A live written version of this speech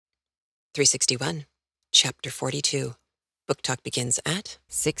361, Chapter 42. Book Talk begins at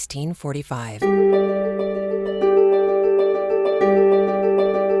 16:45.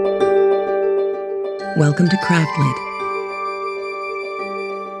 Welcome to Craftlit,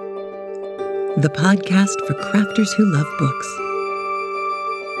 the podcast for crafters who love books.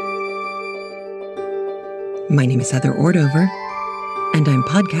 My name is Heather Ordover, and I'm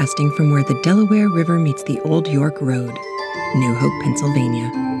podcasting from where the Delaware River meets the Old York Road, New Hope, Pennsylvania.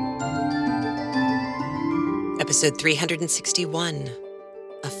 Episode 361,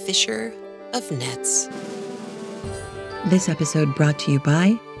 A Fisher of Nets. This episode brought to you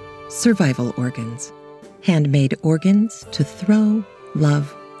by Survival Organs, handmade organs to throw,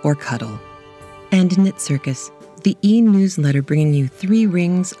 love, or cuddle. And Knit Circus, the e-newsletter bringing you 3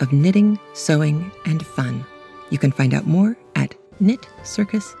 rings of knitting, sewing, and fun. You can find out more at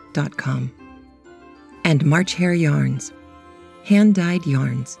knitcircus.com. And March Hare Yarns, hand-dyed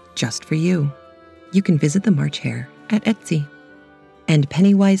yarns just for you. You can visit the March Hare at Etsy. And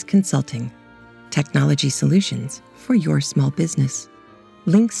Pennywise Consulting, technology solutions for your small business.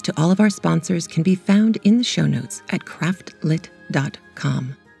 Links to all of our sponsors can be found in the show notes at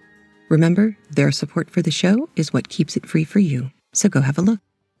craftlit.com. Remember, their support for the show is what keeps it free for you, so go have a look.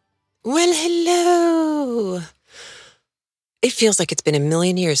 Well, hello. It feels like it's been a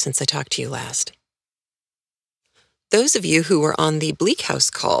million years since I talked to you last. Those of you who were on the Bleak House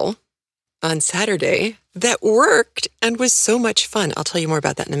call on Saturday, that worked and was so much fun. I'll tell you more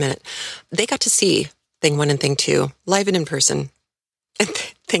about that in a minute. They got to see Thing 1 and Thing 2 live and in person. And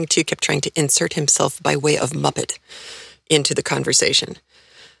Thing 2 kept trying to insert himself by way of Muppet into the conversation.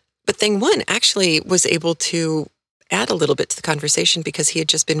 But Thing 1 actually was able to add a little bit to the conversation because he had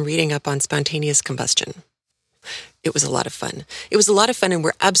just been reading up on spontaneous combustion. It was a lot of fun. It was a lot of fun, and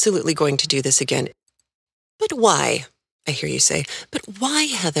we're absolutely going to do this again. But why? I hear you say, but why,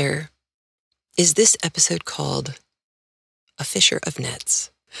 Heather, is this episode called A Fisher of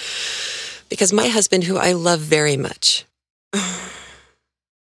Nets? Because my husband, who I love very much,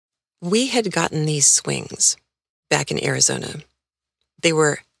 we had gotten these swings back in Arizona. They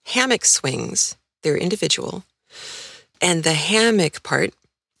were hammock swings. They were individual. And the hammock part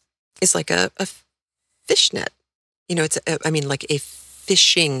is like a fish net. You know, like a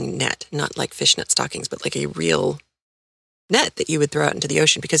fishing net, not like fishnet stockings, but like a real net that you would throw out into the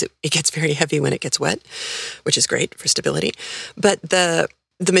ocean because it gets very heavy when it gets wet, which is great for stability. But the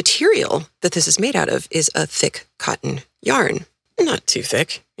material that this is made out of is a thick cotton yarn. Not too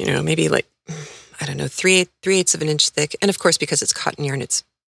thick, maybe like, 3/8 of an inch thick. And of course, because it's cotton yarn, it's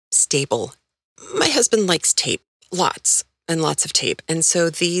stable. My husband likes tape, lots and lots of tape. And so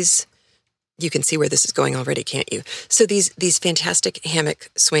these, you can see where this is going already, can't you? So these fantastic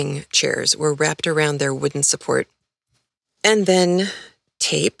hammock swing chairs were wrapped around their wooden support. And then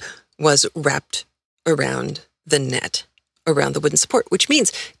tape was wrapped around the net, around the wooden support, which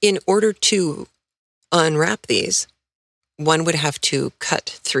means in order to unwrap these, one would have to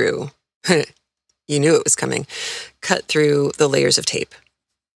cut through, you knew it was coming, cut through the layers of tape.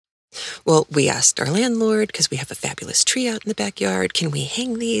 Well, we asked our landlord, because we have a fabulous tree out in the backyard, can we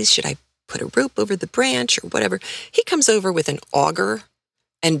hang these? Should I put a rope over the branch or whatever? He comes over with an auger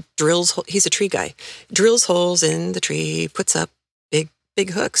and drills, he's a tree guy, drills holes in the tree, puts up big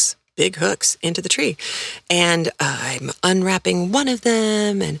hooks into the tree. And I'm unwrapping one of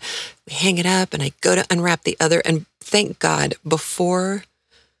them and we hang it up and I go to unwrap the other. And thank God, before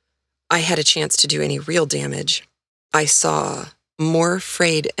I had a chance to do any real damage, I saw more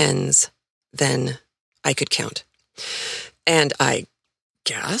frayed ends than I could count. And I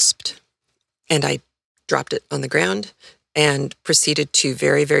gasped and I dropped it on the ground and proceeded to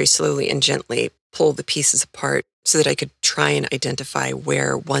very, very slowly and gently pull the pieces apart so that I could try and identify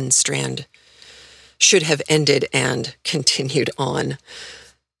where one strand should have ended and continued on.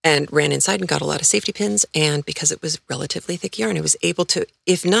 And ran inside and got a lot of safety pins. And because it was relatively thick yarn, I was able to,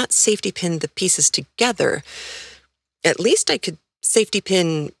 if not safety pin the pieces together, at least I could safety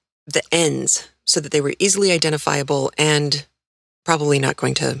pin the ends so that they were easily identifiable and probably not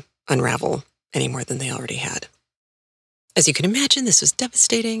going to unravel any more than they already had. As you can imagine, this was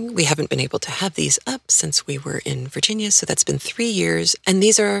devastating. We haven't been able to have these up since we were in Virginia, so that's been 3 years. And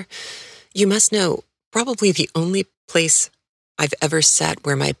these are, you must know, probably the only place I've ever sat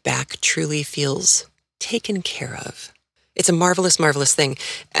where my back truly feels taken care of. It's a marvelous, marvelous thing.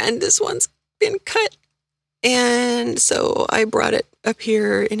 And this one's been cut. And so I brought it up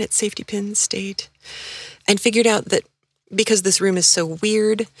here in its safety pin state and figured out that because this room is so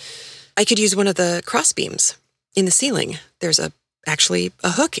weird, I could use one of the cross beams in the ceiling. There's actually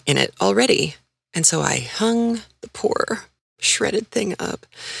a hook in it already. And so I hung the poor shredded thing up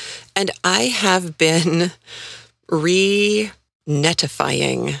And I have been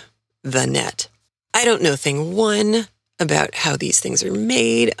re-netifying the net. I don't know thing one about how these things are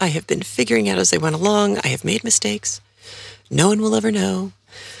made. I have been figuring out as I went along. I have made mistakes. No one will ever know.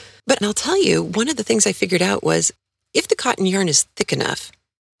 But I'll tell you, one of the things I figured out was if the cotton yarn is thick enough,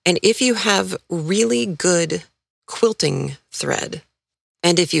 and if you have really good quilting thread,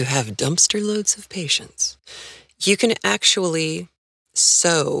 and if you have dumpster loads of patience, you can actually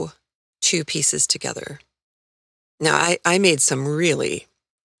sew two pieces together. Now, I made some really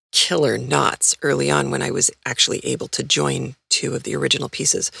killer knots early on when I was actually able to join two of the original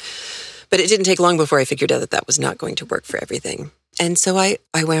pieces. But it didn't take long before I figured out that that was not going to work for everything. And so I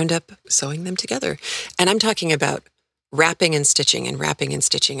wound up sewing them together. And I'm talking about wrapping and stitching and wrapping and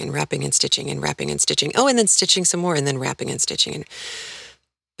stitching and wrapping and stitching and wrapping and stitching. Oh, and then stitching some more and then wrapping and stitching.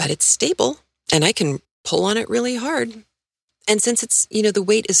 But it's stable and I can pull on it really hard. And since it's, the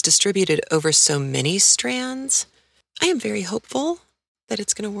weight is distributed over so many strands, I am very hopeful that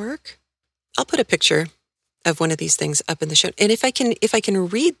it's going to work. I'll put a picture of one of these things up in the show. And if I can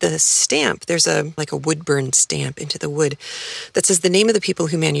read the stamp, there's a wood burn stamp into the wood that says the name of the people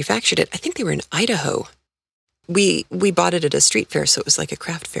who manufactured it. I think they were in Idaho. We bought it at a street fair, so it was like a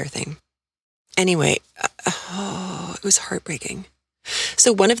craft fair thing. Anyway, it was heartbreaking.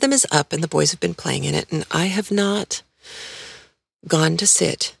 So one of them is up and the boys have been playing in it, and I have not gone to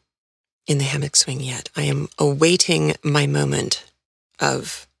sit in the hammock swing yet. I am awaiting my moment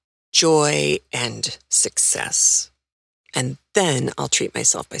of joy and success. And then I'll treat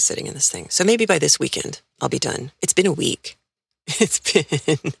myself by sitting in this thing. So maybe by this weekend, I'll be done. It's been a week. It's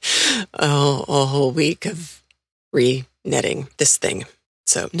been a whole week of re-netting this thing.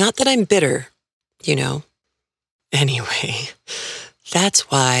 So not that I'm bitter, Anyway, that's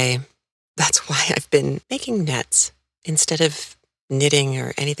why I've been making nets instead of knitting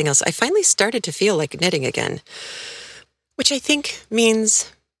or anything else. I finally started to feel like knitting again, which I think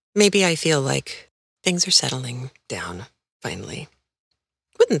means maybe I feel like things are settling down finally.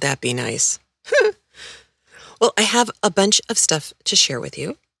 Wouldn't that be nice? Well, I have a bunch of stuff to share with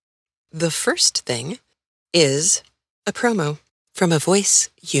you. The first thing is a promo from a voice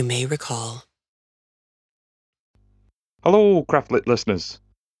you may recall. Hello, Craftlit listeners.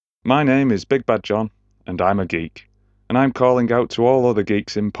 My name is Big Bad John, and I'm a geek. And I'm calling out to all other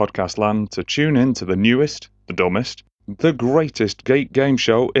geeks in podcast land to tune in to the newest, the dumbest, the greatest geek game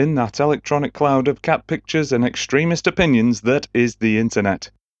show in that electronic cloud of cat pictures and extremist opinions that is the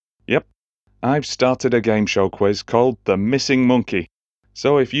internet. Yep, I've started a game show quiz called The Missing Monkey.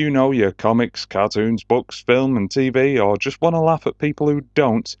 So if you know your comics, cartoons, books, film and TV, or just want to laugh at people who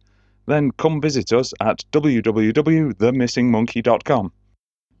don't, then come visit us at www.themissingmonkey.com.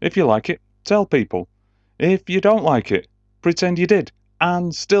 If you like it, tell people. If you don't like it, pretend you did,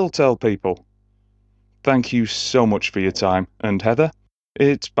 and still tell people. Thank you so much for your time, and Heather,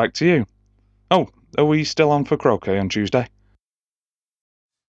 it's back to you. Oh, are we still on for croquet on Tuesday?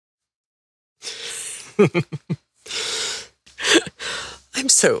 I'm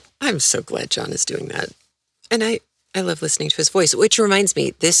so glad John is doing that. And I love listening to his voice, which reminds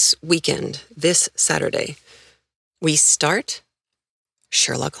me, this weekend, this Saturday, we start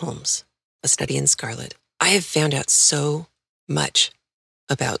Sherlock Holmes, A Study in Scarlet. I have found out so much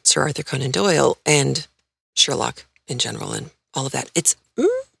about Sir Arthur Conan Doyle and Sherlock in general and all of that. It's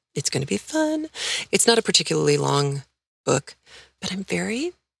going to be fun. It's not a particularly long book, but I'm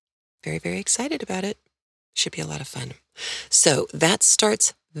very, very, very excited about it. Should be a lot of fun. So that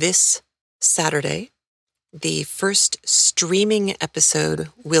starts this Saturday. The first streaming episode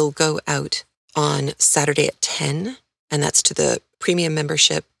will go out on Saturday at 10, and that's to the premium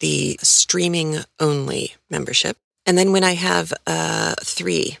membership, the streaming only membership. And then when I have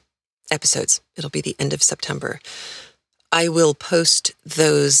 3 episodes, it'll be the end of September, I will post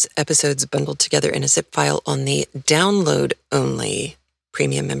those episodes bundled together in a zip file on the download only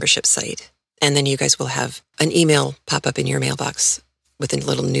premium membership site. And then you guys will have an email pop up in your mailbox with a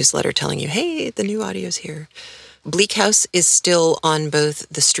little newsletter telling you, hey, the new audio's here. Bleak House is still on both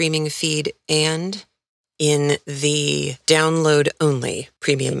the streaming feed and in the download-only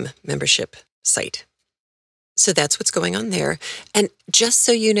premium membership site. So that's what's going on there. And just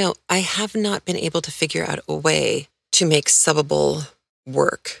so you know, I have not been able to figure out a way to make Subbable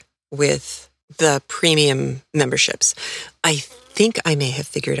work with the premium memberships. I think I may have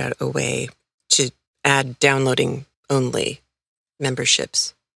figured out a way to add downloading-only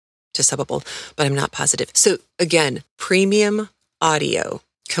memberships to Subbable, but I'm not positive. So again, premium audio,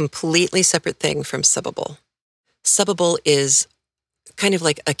 completely separate thing from Subbable. Subbable is kind of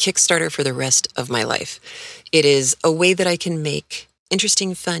like a Kickstarter for the rest of my life. It is a way that I can make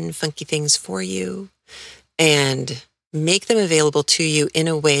interesting, fun, funky things for you and make them available to you in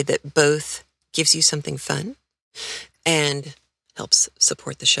a way that both gives you something fun and helps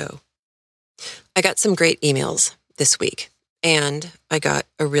support the show. I got some great emails this week, and I got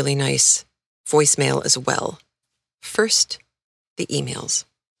a really nice voicemail as well. First, the emails.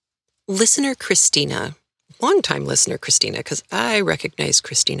 Listener Christina, longtime listener Christina, because I recognize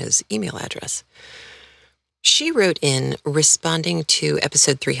Christina's email address. She wrote in responding to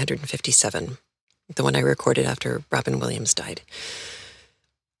episode 357, the one I recorded after Robin Williams died.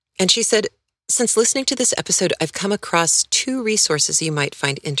 And she said, since listening to this episode, I've come across 2 resources you might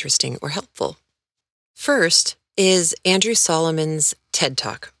find interesting or helpful. First is Andrew Solomon's TED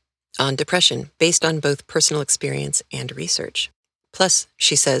Talk on depression, based on both personal experience and research. Plus,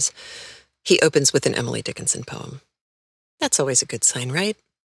 she says, he opens with an Emily Dickinson poem. That's always a good sign, right?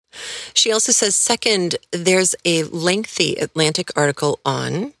 She also says, second, there's a lengthy Atlantic article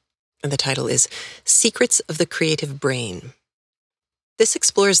on, and the title is Secrets of the Creative Brain. This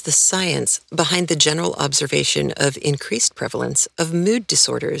explores the science behind the general observation of increased prevalence of mood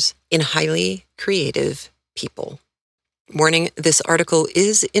disorders in highly creative people. Warning, this article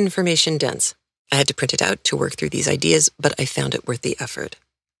is information dense. I had to print it out to work through these ideas, but I found it worth the effort.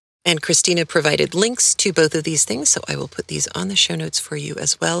 And Christina provided links to both of these things, so I will put these on the show notes for you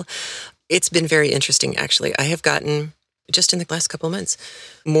as well. It's been very interesting, actually. I have gotten, just in the last couple of months,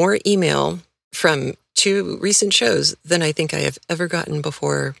 more email from 2 recent shows than I think I have ever gotten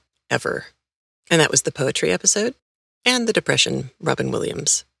before, ever. And that was the poetry episode and the depression Robin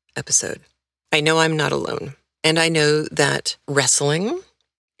Williams episode. I know I'm not alone, and I know that wrestling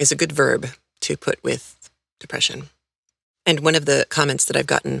is a good verb to put with depression. And one of the comments that I've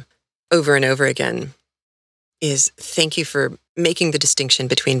gotten over and over again is thank you for making the distinction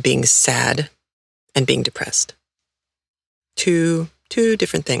between being sad and being depressed. Two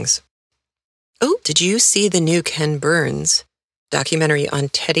different things. Oh, did you see the new Ken Burns documentary on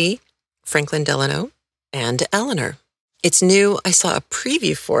Teddy, Franklin Delano, and Eleanor? It's new. I saw a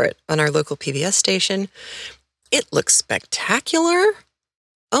preview for it on our local PBS station. It looks spectacular.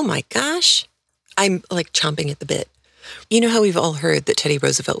 Oh my gosh. I'm like chomping at the bit. You know how we've all heard that Teddy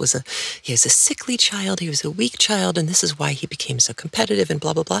Roosevelt was a sickly child, he was a weak child, and this is why he became so competitive and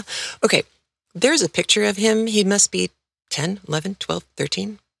blah, blah, blah. Okay, there's a picture of him. He must be 10, 11, 12,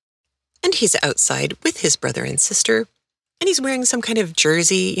 13. And he's outside with his brother and sister, and he's wearing some kind of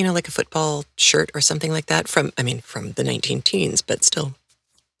jersey, like a football shirt or something like that from the 19-teens, but still.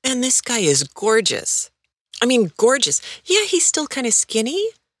 And this guy is gorgeous. Gorgeous. Yeah, he's still kind of skinny,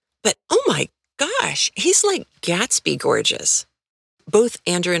 but oh my gosh, he's like Gatsby gorgeous. Both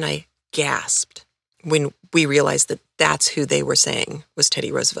Andrew and I gasped when we realized that that's who they were saying was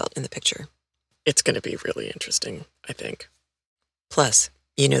Teddy Roosevelt in the picture. It's going to be really interesting, I think. Plus,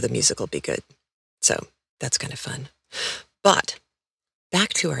 the music will be good. So that's kind of fun. But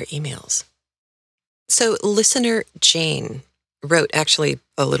back to our emails. So listener Jane wrote actually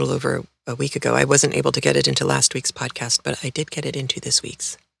a little over a week ago. I wasn't able to get it into last week's podcast, but I did get it into this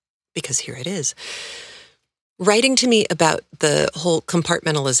week's. Because here it is, writing to me about the whole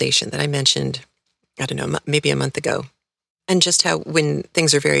compartmentalization that I mentioned, I don't know, maybe a month ago, and just how when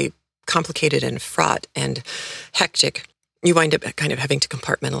things are very complicated and fraught and hectic, you wind up kind of having to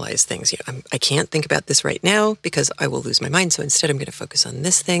compartmentalize things. I can't think about this right now because I will lose my mind, so instead I'm going to focus on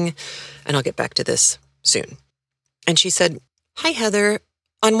this thing, and I'll get back to this soon. And she said, "Hi, Heather.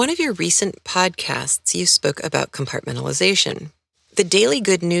 On one of your recent podcasts, you spoke about compartmentalization. The Daily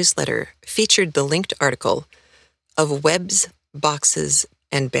Good newsletter featured the linked article of Webs, Boxes,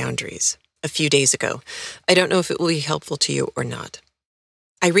 and Boundaries a few days ago. I don't know if it will be helpful to you or not.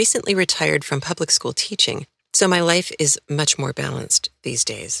 I recently retired from public school teaching, so my life is much more balanced these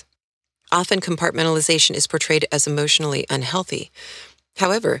days. Often compartmentalization is portrayed as emotionally unhealthy.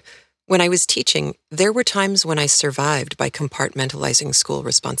 However, when I was teaching, there were times when I survived by compartmentalizing school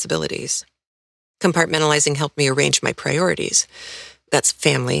responsibilities. Compartmentalizing helped me arrange my priorities. That's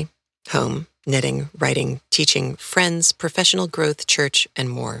family, home, knitting, writing, teaching, friends, professional growth, church, and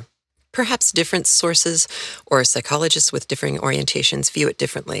more. Perhaps different sources or psychologists with differing orientations view it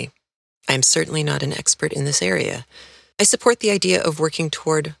differently. I am certainly not an expert in this area. I support the idea of working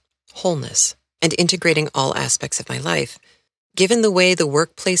toward wholeness and integrating all aspects of my life. Given the way the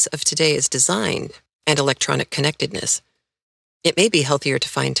workplace of today is designed and electronic connectedness, it may be healthier to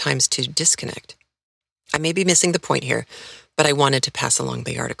find times to disconnect. I may be missing the point here, but I wanted to pass along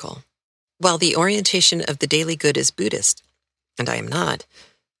the article. While the orientation of the Daily Good is Buddhist, and I am not,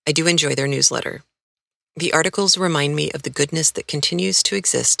 I do enjoy their newsletter. The articles remind me of the goodness that continues to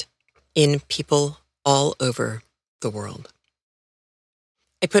exist in people all over the world."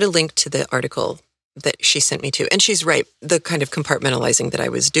 I put a link to the article that she sent me to. And she's right. The kind of compartmentalizing that I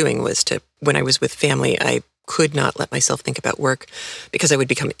was doing was when I was with family, I could not let myself think about work because I would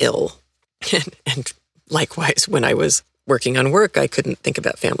become ill. And likewise, when I was working on work, I couldn't think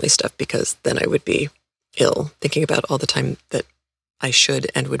about family stuff because then I would be ill, thinking about all the time that I should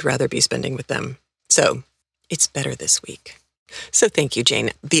and would rather be spending with them. So it's better this week. So thank you,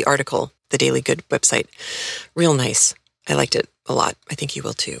 Jane. The article, the Daily Good website, real nice. I liked it a lot. I think you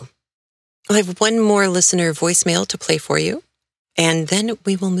will too. I have one more listener voicemail to play for you, and then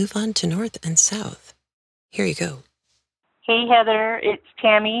we will move on to North and South. Here you go. Hey, Heather, it's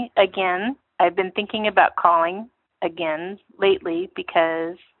Tammy again. I've been thinking about calling again lately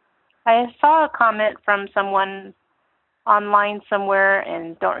because I saw a comment from someone online somewhere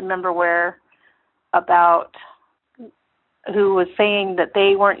and don't remember where about who was saying that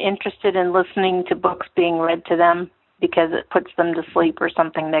they weren't interested in listening to books being read to them because it puts them to sleep or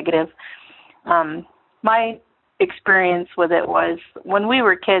something negative. My experience with it was when we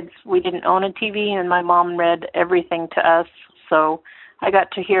were kids, we didn't own a TV and my mom read everything to us. So I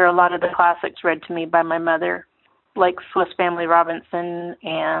got to hear a lot of the classics read to me by my mother, like Swiss Family Robinson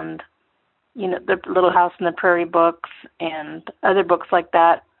and, the Little House on the Prairie books and other books like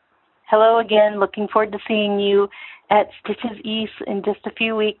that. Hello again. Looking forward to seeing you at Stitches East in just a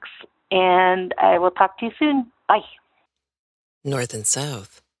few weeks, and I will talk to you soon. Bye. North and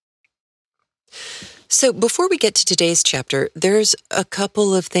South. So before we get to today's chapter, there's a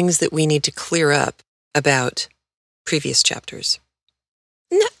couple of things that we need to clear up about previous chapters.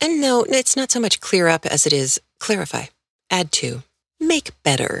 No, it's not so much clear up as it is clarify, add to, make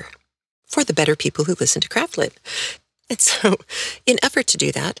better for the better people who listen to Craftlit. And so in effort to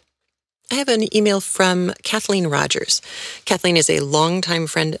do that, I have an email from Kathleen Rogers. Kathleen is a longtime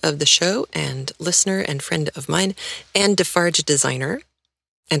friend of the show and listener and friend of mine and Defarge designer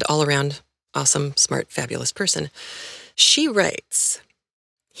and all-around awesome, smart, fabulous person. She writes,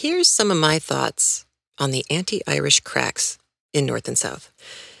 here's some of my thoughts on the anti-Irish cracks in North and South.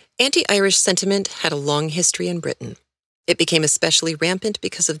 Anti-Irish sentiment had a long history in Britain. It became especially rampant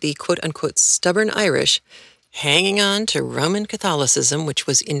because of the quote-unquote stubborn Irish hanging on to Roman Catholicism, which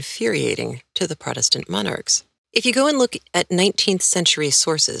was infuriating to the Protestant monarchs. If you go and look at 19th century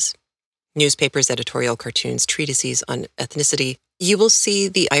sources, newspapers, editorial cartoons, treatises on ethnicity, you will see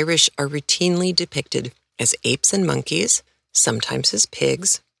the Irish are routinely depicted as apes and monkeys, sometimes as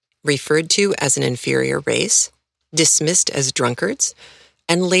pigs, referred to as an inferior race, dismissed as drunkards,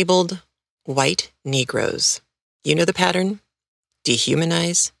 and labeled white Negroes. You know the pattern?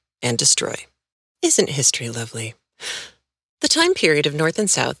 Dehumanize and destroy. Isn't history lovely? The time period of North and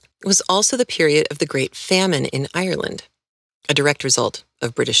South was also the period of the Great Famine in Ireland, a direct result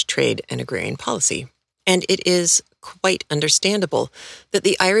of British trade and agrarian policy. And it is quite understandable that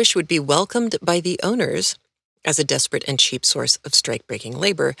the Irish would be welcomed by the owners as a desperate and cheap source of strike-breaking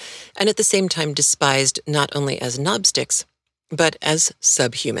labor, and at the same time despised not only as knobsticks, but as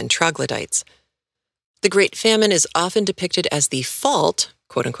subhuman troglodytes. The Great Famine is often depicted as the fault,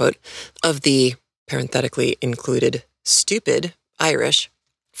 quote-unquote, of the parenthetically included stupid Irish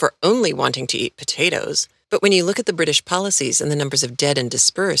for only wanting to eat potatoes. But when you look at the British policies and the numbers of dead and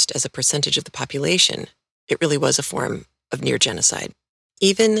dispersed as a percentage of the population, it really was a form of near genocide.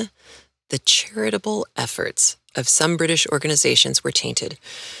 Even the charitable efforts of some British organizations were tainted.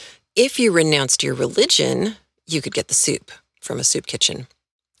 If you renounced your religion, you could get the soup from a soup kitchen.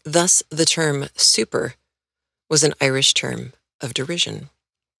 Thus, the term super was an Irish term of derision.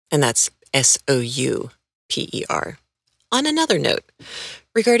 And that's S-O-U-P-E-R. On another note,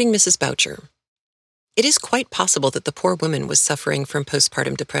 regarding Mrs. Boucher, it is quite possible that the poor woman was suffering from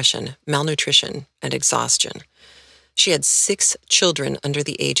postpartum depression, malnutrition, and exhaustion. She had 6 children under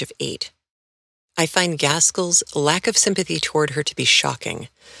the age of 8. I find Gaskell's lack of sympathy toward her to be shocking.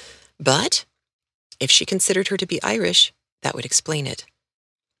 But if she considered her to be Irish, that would explain it.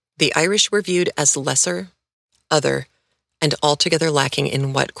 The Irish were viewed as lesser, other, and altogether lacking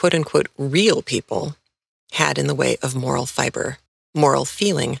in what quote-unquote real people had in the way of moral fiber, moral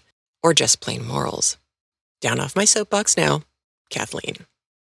feeling, or just plain morals. Down off my soapbox now, Kathleen.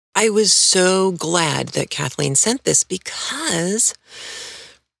 I was so glad that Kathleen sent this because,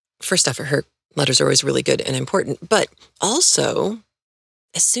 first off, her letters are always really good and important, but also,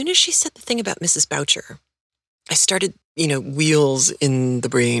 as soon as she said the thing about Mrs. Boucher, I started, wheels in the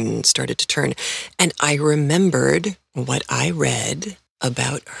brain started to turn, and I remembered what I read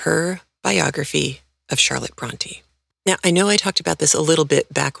about her biography of Charlotte Bronte. Now, I know I talked about this a little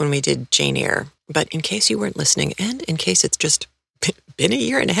bit back when we did Jane Eyre, but in case you weren't listening, and in case it's just been a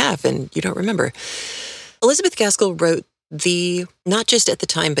year and a half and you don't remember, Elizabeth Gaskell wrote not just at the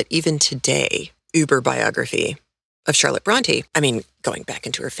time, but even today, uber biography of Charlotte Bronte. I mean, going back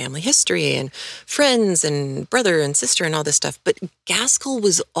into her family history and friends and brother and sister and all this stuff. But Gaskell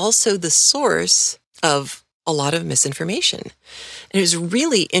was also the source of a lot of misinformation. And it was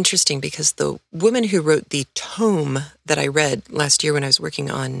really interesting because the woman who wrote the tome that I read last year when I was working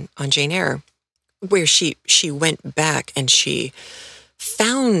on Jane Eyre, where she went back and she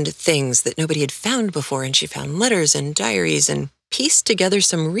found things that nobody had found before, and she found letters and diaries and pieced together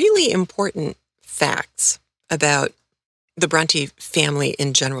some really important facts about the Bronte family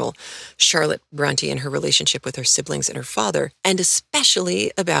in general, Charlotte Bronte and her relationship with her siblings and her father, and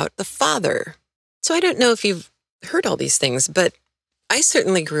especially about the father. So I don't know if you've heard all these things, but I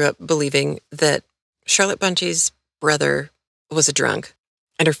certainly grew up believing that Charlotte Bronte's brother was a drunk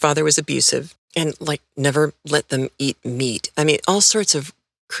and her father was abusive and never let them eat meat. I mean, all sorts of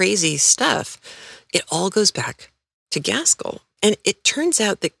crazy stuff. It all goes back to Gaskell. And it turns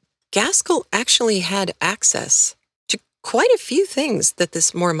out that Gaskell actually had access to quite a few things that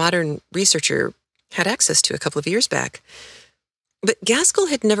this more modern researcher had access to a couple of years back. But Gaskell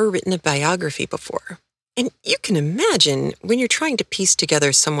had never written a biography before. And you can imagine when you're trying to piece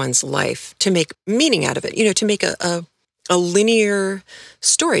together someone's life to make meaning out of it, to make a linear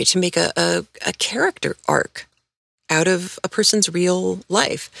story, to make a character arc out of a person's real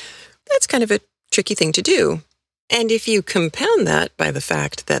life. That's kind of a tricky thing to do. And if you compound that by the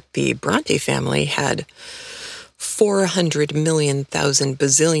fact that the Bronte family had 400 million thousand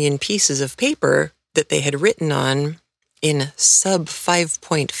bazillion pieces of paper that they had written on in sub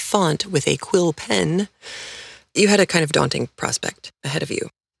 5-point font with a quill pen, you had a kind of daunting prospect ahead of you.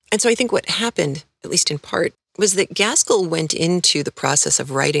 And so I think what happened, at least in part, was that Gaskell went into the process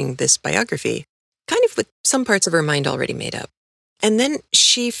of writing this biography kind of with some parts of her mind already made up. And then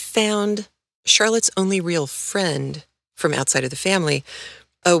she found Charlotte's only real friend from outside of the family,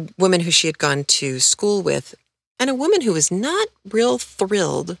 a woman who she had gone to school with, and a woman who was not real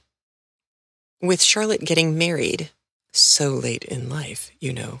thrilled with Charlotte getting married so late in life,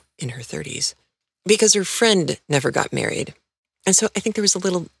 in her 30s, because her friend never got married. And so I think there was a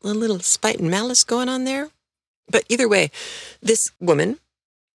little spite and malice going on there. But either way, this woman,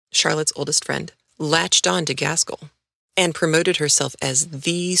 Charlotte's oldest friend, latched on to Gaskell and promoted herself as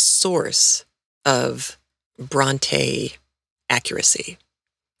the source of Bronte accuracy.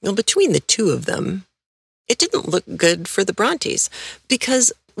 Well, between the two of them, it didn't look good for the Brontes,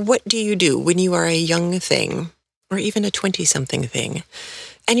 because what do you do when you are a young thing, or even a 20-something thing,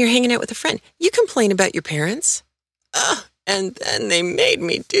 and you're hanging out with a friend? You complain about your parents. And then they made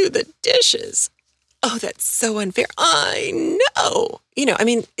me do the dishes. Oh, that's so unfair. I know.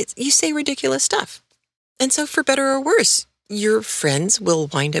 You say ridiculous stuff. And so for better or worse, your friends will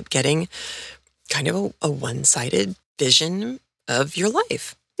wind up getting kind of a one-sided vision of your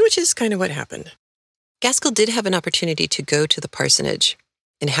life, which is kind of what happened. Gaskell did have an opportunity to go to the parsonage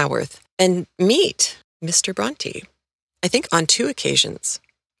in Haworth and meet Mr. Bronte, I think on 2 occasions.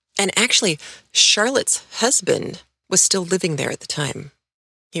 And actually, Charlotte's husband was still living there at the time.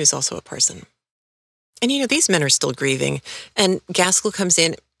 He was also a parson. And these men are still grieving, and Gaskell comes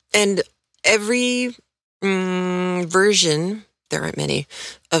in, and every version, there aren't many,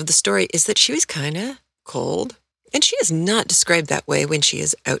 of the story is that she was kind of cold. And she is not described that way when she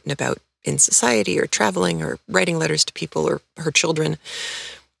is out and about in society or traveling or writing letters to people or her children.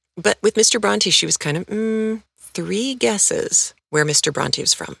 But with Mr. Bronte, she was kind of, 3 guesses where Mr. Bronte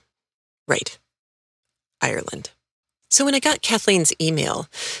was from. Right. Ireland. So when I got Kathleen's email,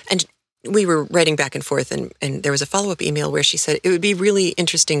 and we were writing back and forth, and there was a follow-up email where she said it would be really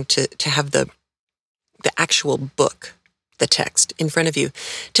interesting to have the actual book, the text, in front of you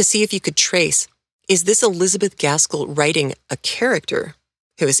to see if you could trace, is this Elizabeth Gaskell writing a character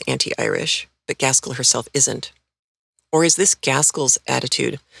who is anti-Irish, but Gaskell herself isn't? Or is this Gaskell's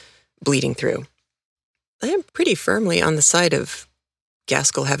attitude bleeding through? I am pretty firmly on the side of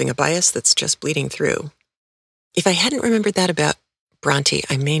Gaskell having a bias that's just bleeding through. If I hadn't remembered that about Bronte,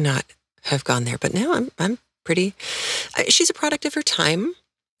 I may not have gone there. But now I'm pretty... she's a product of her time,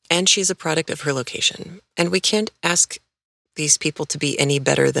 and she's a product of her location. And we can't ask these people to be any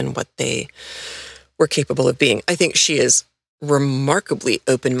better than what they were capable of being. I think she is remarkably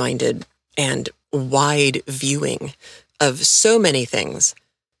open-minded and wide-viewing of so many things.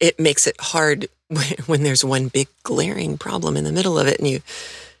 It makes it hard when there's one big glaring problem in the middle of it, and you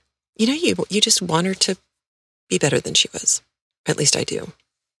just want her to be better than she was. At least I do,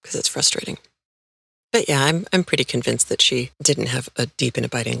 because it's frustrating. But yeah, I'm pretty convinced that she didn't have a deep and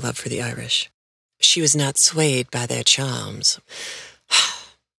abiding love for the Irish. She was not swayed by their charms.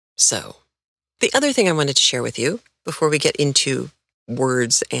 So, the other thing I wanted to share with you before we get into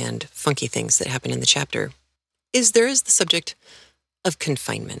words and funky things that happen in the chapter, is there is the subject of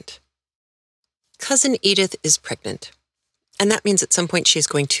confinement. Cousin Edith is pregnant, and that means at some point she is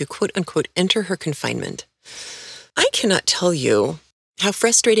going to, quote unquote, enter her confinement. I cannot tell you how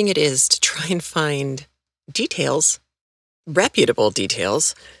frustrating it is to try and find details, reputable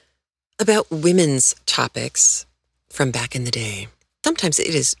details, about women's topics from back in the day. Sometimes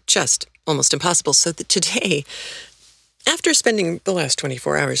it is just almost impossible. So that today, after spending the last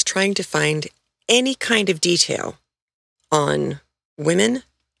 24 hours trying to find any kind of detail on women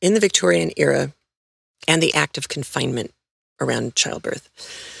in the Victorian era and the act of confinement around childbirth,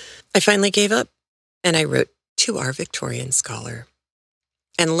 I finally gave up and I wrote to our Victorian scholar.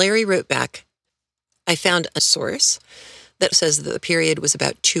 And Larry wrote back, I found a source that says that the period was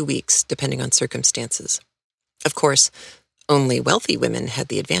about 2 weeks, depending on circumstances. Of course, only wealthy women had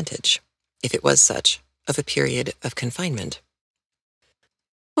the advantage, if it was such, of a period of confinement.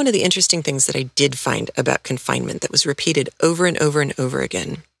 One of the interesting things that I did find about confinement that was repeated over and over and over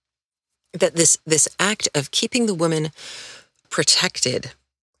again, that this act of keeping the woman protected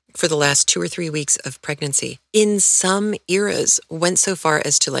for the last 2 or 3 weeks of pregnancy, in some eras went so far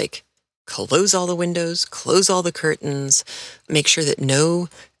as to close all the windows, close all the curtains, make sure that no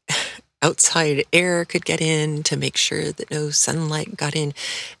outside air could get in, to make sure that no sunlight got in.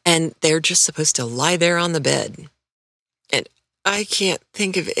 And they're just supposed to lie there on the bed. And I can't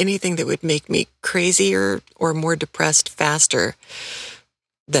think of anything that would make me crazier or more depressed faster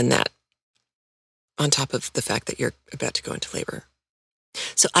than that, on top of the fact that you're about to go into labor.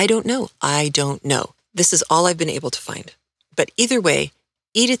 So I don't know. This is all I've been able to find. But either way,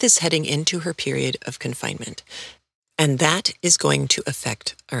 Edith is heading into her period of confinement, and that is going to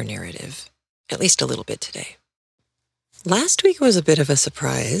affect our narrative, at least a little bit today. Last week was a bit of a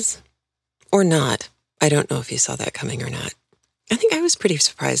surprise, or not. I don't know if you saw that coming or not. I think I was pretty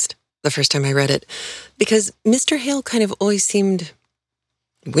surprised the first time I read it, because Mr. Hale kind of always seemed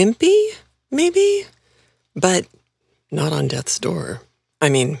wimpy, maybe, but not on death's door. I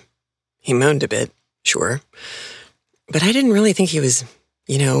mean, he moaned a bit, sure, but I didn't really think he was,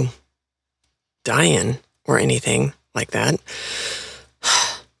 dying or anything like that.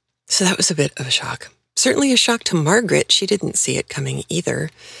 So that was a bit of a shock. Certainly a shock to Margaret. She didn't see it coming either.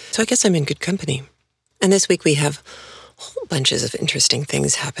 So I guess I'm in good company. And this week we have whole bunches of interesting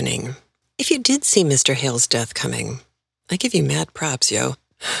things happening. If you did see Mr. Hale's death coming, I give you mad props, yo.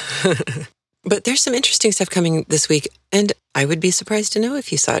 But there's some interesting stuff coming this week, and I would be surprised to know if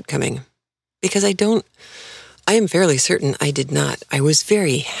you saw it coming, because I am fairly certain I did not. I was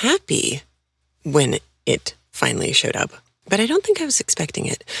very happy when it finally showed up, but I don't think I was expecting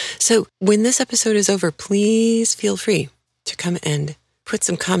it. So when this episode is over, please feel free to come and put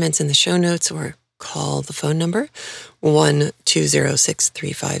some comments in the show notes or call the phone number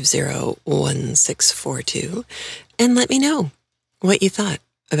 1-206-350-1642 and let me know what you thought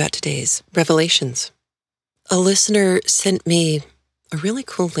about today's revelations. A listener sent me a really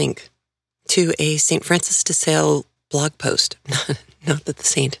cool link to a St. Francis de Sales blog post. Not that the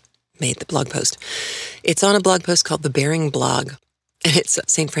saint made the blog post. It's on a blog post called The Bearing Blog, and it's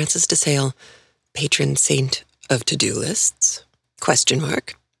St. Francis de Sales, patron saint of to-do lists, ?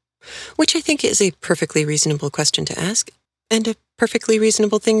 Which I think is a perfectly reasonable question to ask and a perfectly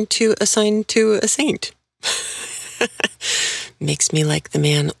reasonable thing to assign to a saint. Makes me like the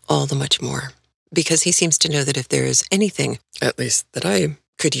man all the much more, because he seems to know that if there is anything, at least that I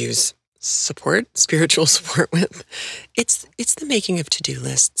could use spiritual support with, it's the making of to-do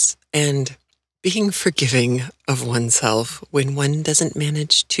lists and being forgiving of oneself when one doesn't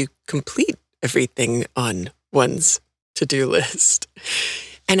manage to complete everything on one's to-do list.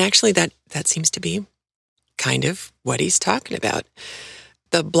 And actually that seems to be kind of what he's talking about.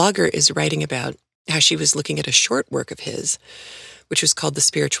 The blogger is writing about how she was looking at a short work of his, which was called The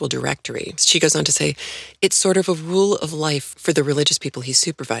Spiritual Directory. She goes on to say, it's sort of a rule of life for the religious people he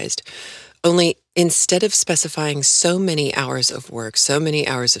supervised. Only instead of specifying so many hours of work, so many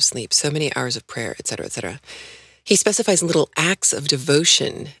hours of sleep, so many hours of prayer, etc., he specifies little acts of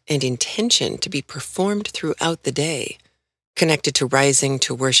devotion and intention to be performed throughout the day, connected to rising,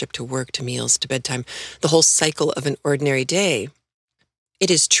 to worship, to work, to meals, to bedtime, the whole cycle of an ordinary day. It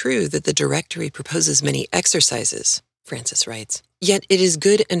is true that the directory proposes many exercises, Francis writes, yet it is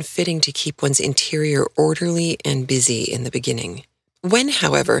good and fitting to keep one's interior orderly and busy in the beginning. When,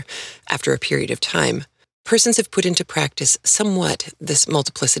 however, after a period of time, persons have put into practice somewhat this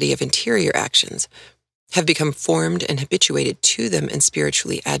multiplicity of interior actions, have become formed and habituated to them and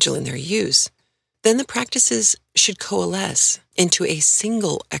spiritually agile in their use, then the practices should coalesce into a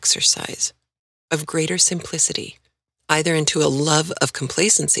single exercise of greater simplicity, either into a love of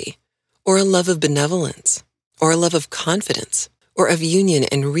complacency, or a love of benevolence, or a love of confidence, or of union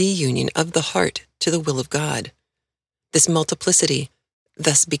and reunion of the heart to the will of God. This multiplicity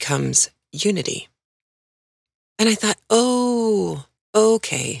thus becomes unity. And I thought, oh,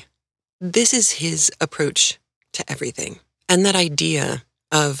 okay, this is his approach to everything. And that idea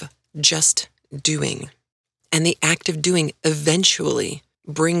of just doing and the act of doing eventually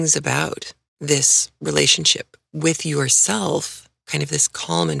brings about this relationship with yourself, kind of this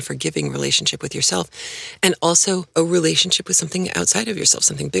calm and forgiving relationship with yourself, and also a relationship with something outside of yourself,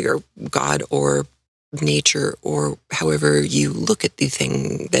 something bigger, God or nature, or however you look at the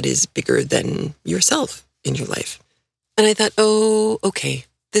thing that is bigger than yourself in your life. And I thought, oh, okay,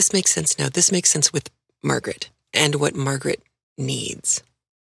 this makes sense now. This makes sense with Margaret and what Margaret needs.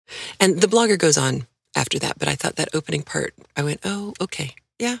 And the blogger goes on after that, but I thought that opening part, I went, oh, okay,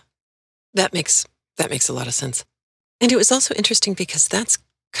 yeah, that makes a lot of sense. And it was also interesting because that's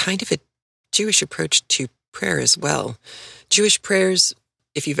kind of a Jewish approach to prayer as well. Jewish prayers,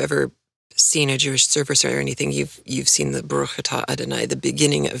 if you've ever seen a Jewish service or anything, you've seen the Baruch Atah Adonai, the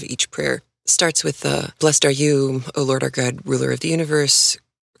beginning of each prayer, starts with blessed are you, O Lord our God, ruler of the universe,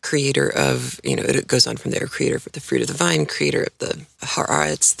 creator of, it goes on from there, creator of the fruit of the vine, creator of the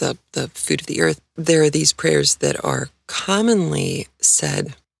haaretz, the food of the earth. There are these prayers that are commonly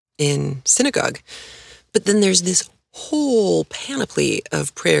said in synagogue, but then there's this whole panoply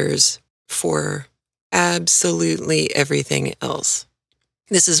of prayers for absolutely everything else.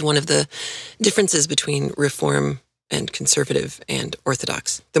 This is one of the differences between Reform and Conservative and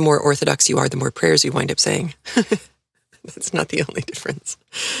Orthodox. The more Orthodox you are, the more prayers you wind up saying. That's not the only difference.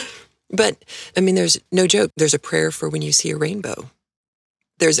 But, there's no joke. There's a prayer for when you see a rainbow.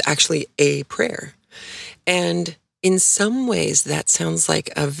 There's actually a prayer. And in some ways, that sounds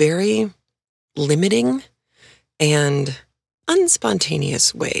like a very limiting and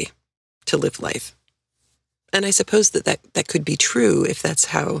unspontaneous way to live life. And I suppose that could be true if that's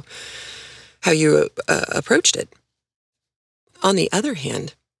how you approached it. On the other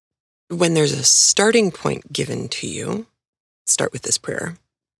hand, when there's a starting point given to you, start with this prayer,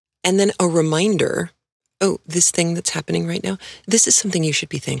 and then a reminder, oh, this thing that's happening right now, this is something you should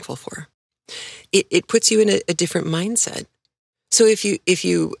be thankful for. It puts you in a different mindset. So if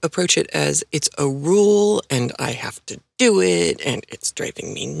you approach it as it's a rule and I have to do it and it's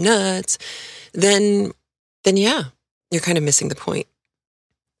driving me nuts, then yeah, you're kind of missing the point.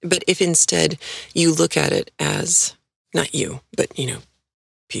 But if instead you look at it as, not you, but,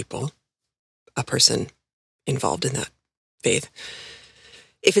 people, a person involved in that faith,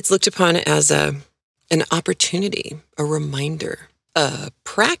 if it's looked upon as an opportunity, a reminder, a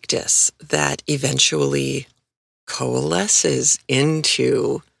practice that eventually coalesces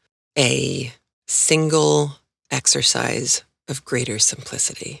into a single exercise of greater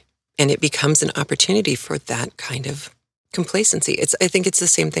simplicity, and it becomes an opportunity for that kind of complacency. I think it's the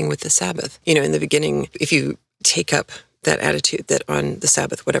same thing with the Sabbath. In the beginning, if you take up that attitude that on the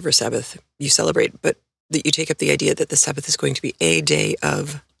Sabbath, whatever Sabbath you celebrate, but that you take up the idea that the Sabbath is going to be a day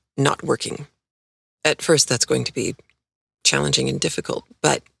of not working. At first, that's going to be challenging and difficult,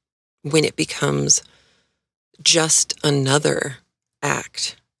 but when it becomes just another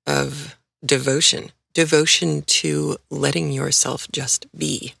act of devotion to letting yourself just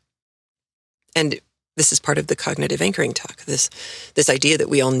be. And this is part of the cognitive anchoring talk, this idea that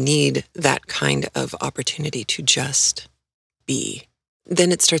we all need that kind of opportunity to just be.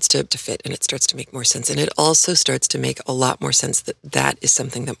 Then it starts to fit and it starts to make more sense. And it also starts to make a lot more sense that is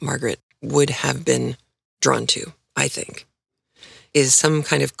something that Margaret would have been drawn to, I think, is some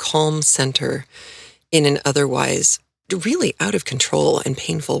kind of calm center in an otherwise really out of control and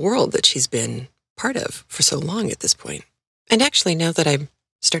painful world that she's been part of for so long at this point. And actually, now that I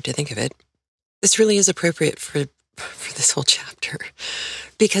start to think of it, this really is appropriate for this whole chapter,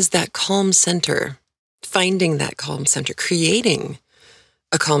 because that calm center, finding that calm center, creating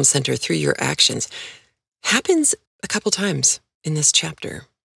a calm center through your actions happens a couple times in this chapter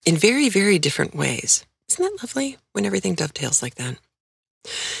in very, very different ways. Isn't that lovely when everything dovetails like that?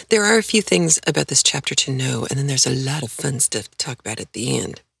 There are a few things about this chapter to know, and then there's a lot of fun stuff to talk about at the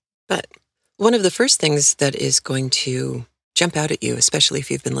end. But one of the first things that is going to jump out at you, especially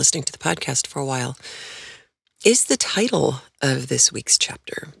if you've been listening to the podcast for a while, is the title of this week's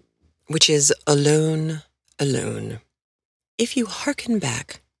chapter, which is Alone, Alone. If you hearken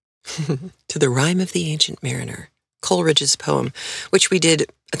back to the Rime of the Ancient Mariner, Coleridge's poem, which we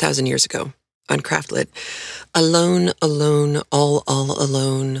did 1,000 years ago on Craftlit, alone, alone, all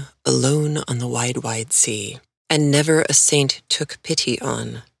alone, alone on the wide, wide sea, and never a saint took pity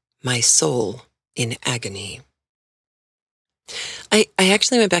on my soul in agony. I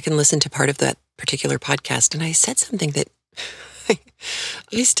actually went back and listened to part of that particular podcast, and I said something that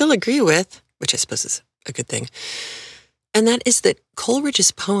I still agree with, which I suppose is a good thing. And that is that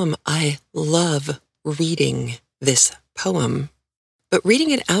Coleridge's poem, I love reading this poem, but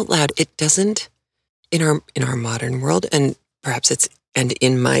reading it out loud, it doesn't, in our modern world, and perhaps and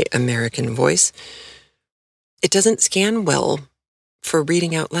in my American voice, it doesn't scan well for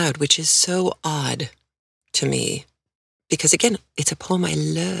reading out loud, which is so odd to me. Because again, it's a poem I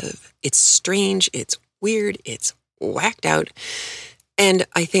love. It's strange, it's weird, it's whacked out. And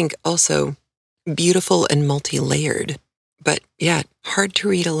I think also beautiful and multi-layered. But yeah, hard to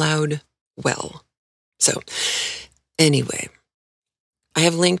read aloud well. So anyway, I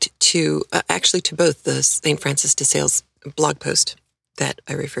have linked to, actually to both the St. Francis de Sales blog post that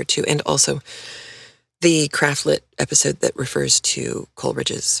I referred to, and also the Craftlit episode that refers to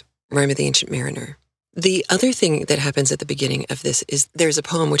Coleridge's Rime of the Ancient Mariner. The other thing that happens at the beginning of this is there's a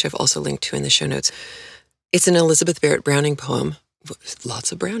poem which I've also linked to in the show notes. It's an Elizabeth Barrett Browning poem.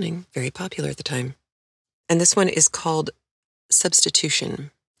 Lots of Browning, very popular at the time. And this one is called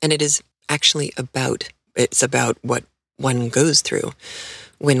Substitution. And it is actually about what one goes through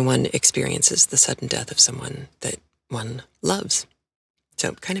when one experiences the sudden death of someone that one loves.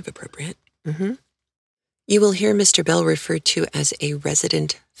 So kind of appropriate. Mm-hmm. You will hear Mr. Bell referred to as a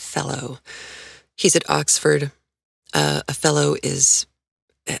resident fellow. He's at Oxford. A fellow is,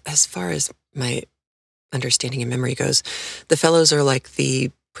 as far as my understanding and memory goes, the fellows are like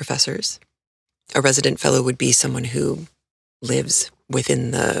the professors. A resident fellow would be someone who lives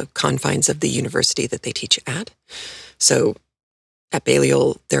within the confines of the university that they teach at. So at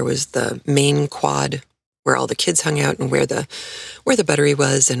Balliol, there was the main quad where all the kids hung out and where the buttery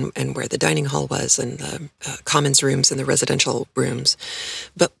was and where the dining hall was and the commons rooms and the residential rooms.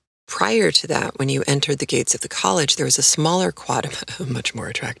 But prior to that, when you entered the gates of the college, there was a smaller quad, a much more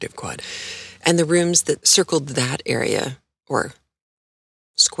attractive quad. And the rooms that circled that area, or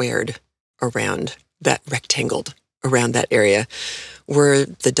squared around that, rectangled around that area, were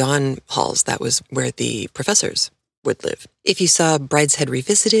the dawn halls. That was where the professors would live. If you saw Brideshead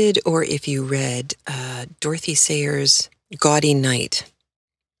Revisited, or if you read Dorothy Sayers' Gaudy Night,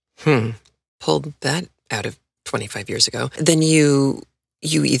 pulled that out of 25 years ago, then you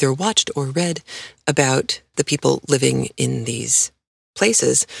either watched or read about the people living in these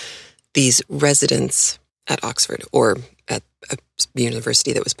places, these residents at Oxford, or at a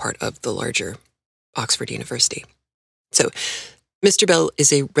university that was part of the larger Oxford University. So Mr. Bell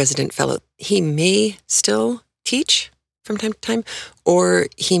is a resident fellow. He may still teach from time to time, or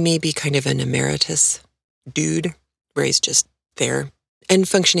he may be kind of an emeritus dude where he's just there and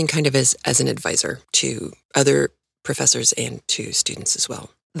functioning kind of as an advisor to other professors and to students as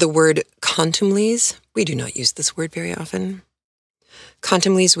well. The word contumelies, we do not use this word very often.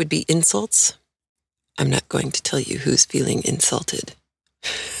 Contumelies would be insults. I'm not going to tell you who's feeling insulted,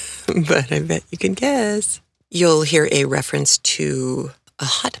 but I bet you can guess. You'll hear a reference to a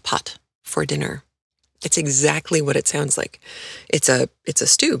hot pot for dinner. It's exactly what it sounds like. It's a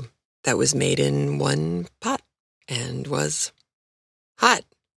stew that was made in one pot and was hot.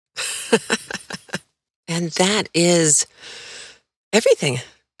 And that is everything,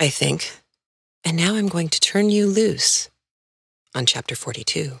 I think. And now I'm going to turn you loose on chapter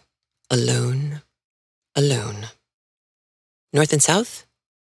 42, Alone, Alone. North and South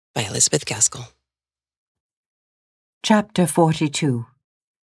by Elizabeth Gaskell. Chapter 42.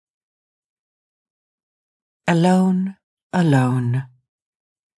 Alone, alone.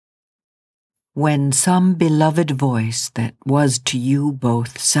 When some beloved voice that was to you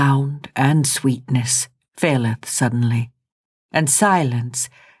both sound and sweetness faileth suddenly, and silence,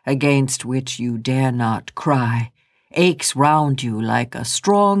 against which you dare not cry, aches round you like a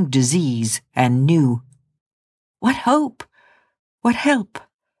strong disease and new. What hope, what help,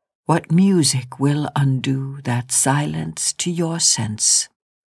 what music will undo that silence to your sense?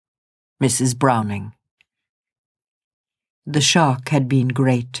 Mrs. Browning. The shock had been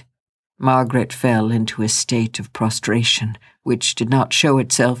great. Margaret fell into a state of prostration, which did not show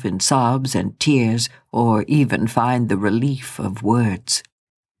itself in sobs and tears, or even find the relief of words.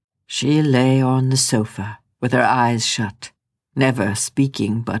 She lay on the sofa, with her eyes shut, never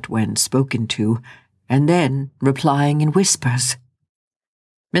speaking but when spoken to, and then replying in whispers.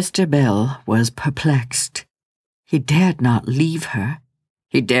 Mr. Bell was perplexed. He dared not leave her.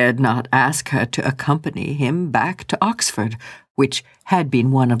 He dared not ask her to accompany him back to Oxford, which had been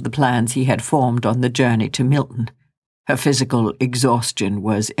one of the plans he had formed on the journey to Milton. Her physical exhaustion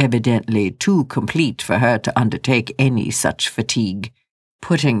was evidently too complete for her to undertake any such fatigue.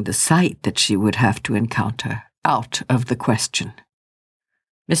 Putting the sight that she would have to encounter, out of the question.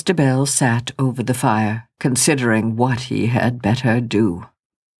 Mr. Bell sat over the fire, considering what he had better do.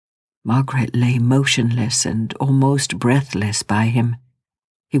 Margaret lay motionless and almost breathless by him.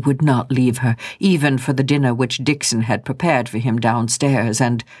 He would not leave her, even for the dinner which Dixon had prepared for him downstairs,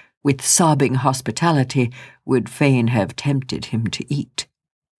 and, with sobbing hospitality, would fain have tempted him to eat.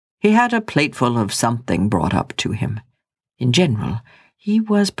 He had a plateful of something brought up to him. In general, he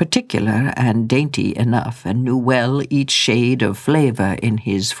was particular and dainty enough, and knew well each shade of flavor in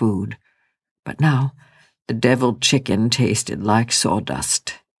his food. But now the deviled chicken tasted like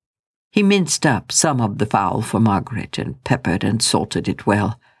sawdust. He minced up some of the fowl for Margaret and peppered and salted it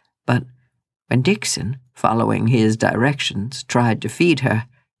well, but when Dixon, following his directions, tried to feed her,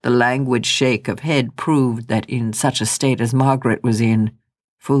 the languid shake of head proved that in such a state as Margaret was in,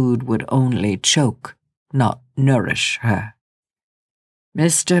 food would only choke, not nourish her.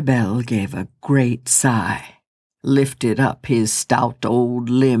 Mr. Bell gave a great sigh, lifted up his stout old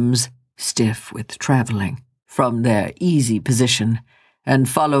limbs, stiff with travelling, from their easy position, and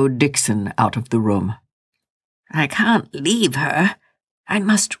followed Dixon out of the room. "I can't leave her. I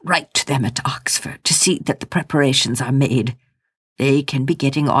must write to them at Oxford to see that the preparations are made. They can be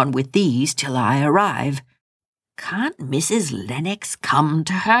getting on with these till I arrive. Can't Mrs. Lennox come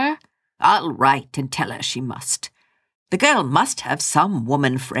to her? I'll write and tell her she must. The girl must have some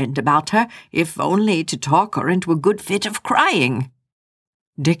woman friend about her, if only to talk her into a good fit of crying."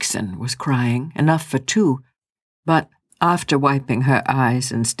 Dixon was crying, enough for two, but after wiping her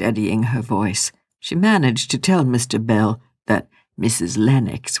eyes and steadying her voice, she managed to tell Mr. Bell that Mrs.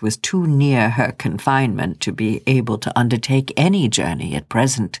 Lennox was too near her confinement to be able to undertake any journey at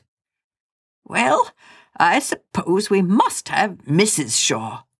present. "Well, I suppose we must have Mrs.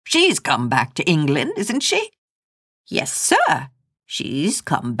 Shaw. She's come back to England, isn't she?" "Yes, sir, she's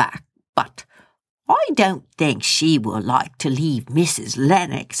come back, but I don't think she will like to leave Mrs.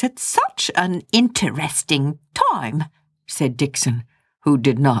 Lennox at such an interesting time," said Dixon, who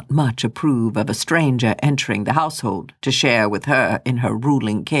did not much approve of a stranger entering the household to share with her in her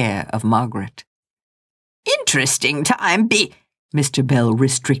ruling care of Margaret. "Interesting time be—" Mr. Bell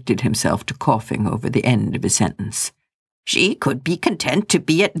restricted himself to coughing over the end of his sentence. "She could be content to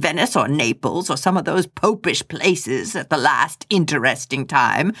be at Venice or Naples or some of those popish places at the last interesting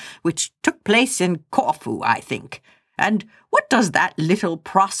time, which took place in Corfu, I think. And what does that little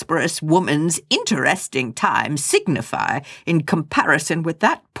prosperous woman's interesting time signify in comparison with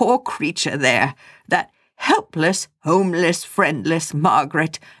that poor creature there, that helpless, homeless, friendless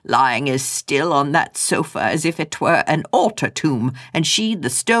Margaret, lying as still on that sofa as if it were an altar tomb, and she the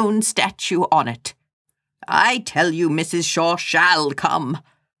stone statue on it? I tell you Mrs. Shaw shall come.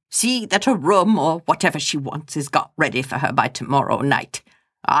 See that a room or whatever she wants is got ready for her by tomorrow night.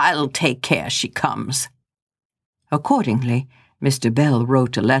 I'll take care she comes." Accordingly, Mr. Bell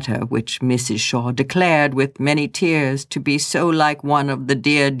wrote a letter which Mrs. Shaw declared with many tears to be so like one of the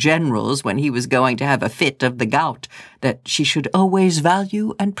dear generals when he was going to have a fit of the gout that she should always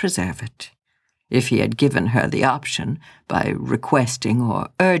value and preserve it. If he had given her the option, by requesting or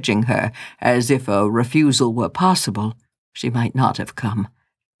urging her as if a refusal were possible, she might not have come,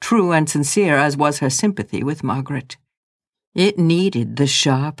 true and sincere as was her sympathy with Margaret. It needed the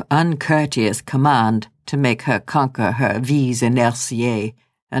sharp, uncourteous command to make her conquer her vis inertiae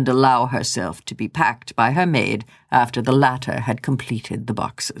and allow herself to be packed by her maid after the latter had completed the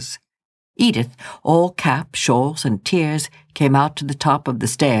boxes. Edith, all cap, shawls, and tears, came out to the top of the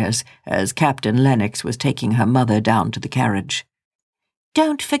stairs as Captain Lennox was taking her mother down to the carriage.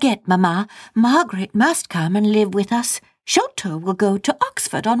 "Don't forget, Mamma, Margaret must come and live with us. Sholto will go to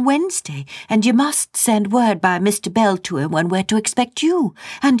Oxford on Wednesday, and you must send word by Mr. Bell to him when we're to expect you.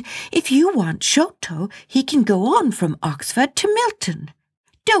 And if you want Sholto, he can go on from Oxford to Milton.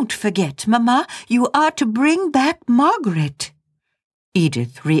 Don't forget, Mamma, you are to bring back Margaret."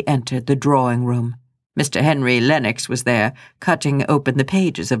 Edith re-entered the drawing-room. Mr. Henry Lennox was there, cutting open the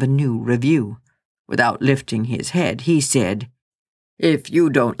pages of a new review. Without lifting his head, he said, "If you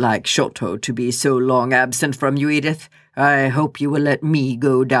don't like Sholto to be so long absent from you, Edith, I hope you will let me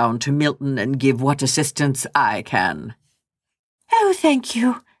go down to Milton and give what assistance I can." "Oh, thank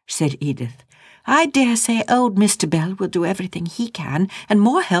you," said Edith. "I dare say old Mr. Bell will do everything he can, and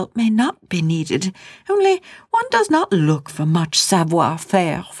more help may not be needed. Only one does not look for much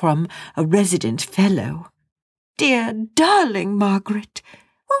savoir-faire from a resident fellow. Dear, darling Margaret,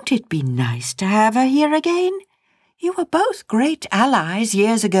 won't it be nice to have her here again? You were both great allies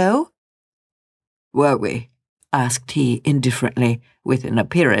years ago." "Were we?" asked he indifferently, with an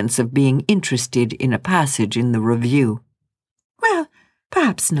appearance of being interested in a passage in the review. "Well,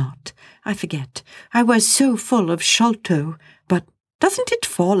 Perhaps not. I forget. I was so full of Sholto, but doesn't it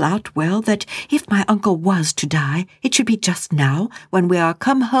fall out well that if my uncle was to die, it should be just now, when we are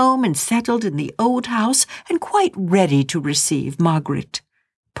come home and settled in the old house and quite ready to receive Margaret?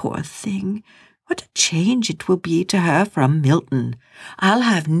 Poor thing, what a change it will be to her from Milton. I'll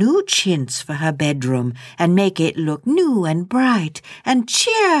have new chintz for her bedroom and make it look new and bright and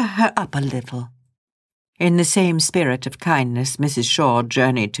cheer her up a little. In the same spirit of kindness, Mrs. Shaw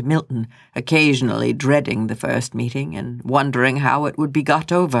journeyed to Milton, occasionally dreading the first meeting and wondering how it would be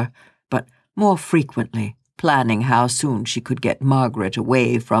got over, but more frequently planning how soon she could get Margaret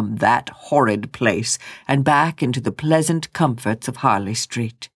away from that horrid place and back into the pleasant comforts of Harley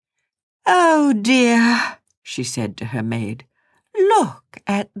Street. "Oh, dear," she said to her maid, "look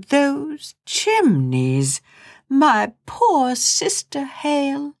at those chimneys. My poor Sister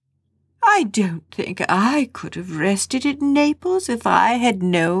Hale. I don't think I could have rested at Naples if I had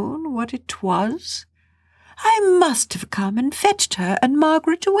known what it was. I must have come and fetched her and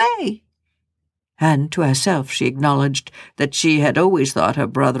Margaret away." And to herself she acknowledged that she had always thought her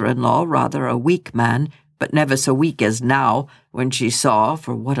brother-in-law rather a weak man, but never so weak as now, when she saw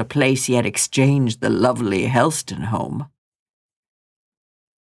for what a place he had exchanged the lovely Helston home.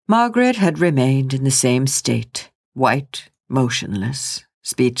 Margaret had remained in the same state, white, motionless,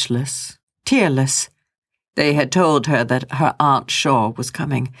 speechless, tearless. They had told her that her Aunt Shaw was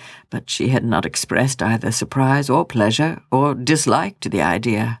coming, but she had not expressed either surprise or pleasure or dislike to the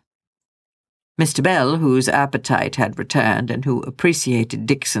idea. Mr. Bell, whose appetite had returned and who appreciated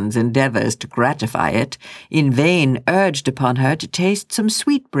Dixon's endeavours to gratify it, in vain urged upon her to taste some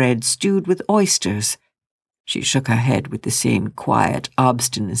sweetbread stewed with oysters. She shook her head with the same quiet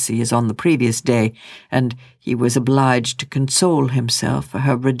obstinacy as on the previous day, and he was obliged to console himself for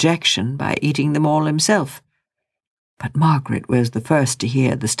her rejection by eating them all himself. But Margaret was the first to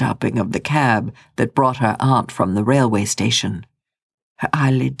hear the stopping of the cab that brought her aunt from the railway station. Her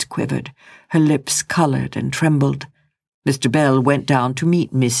eyelids quivered, her lips coloured and trembled. Mr. Bell went down to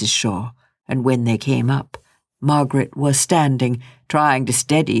meet Mrs. Shaw, and when they came up, Margaret was standing, trying to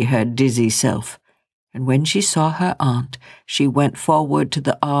steady her dizzy self, and when she saw her aunt, she went forward to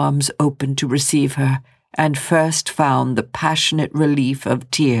the arms open to receive her, and first found the passionate relief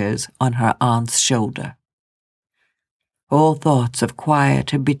of tears on her aunt's shoulder. All thoughts of quiet,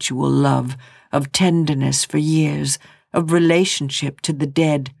 habitual love, of tenderness for years, of relationship to the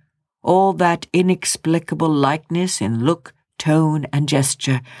dead, all that inexplicable likeness in look, tone, and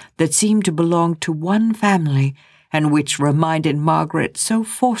gesture that seemed to belong to one family, and which reminded Margaret so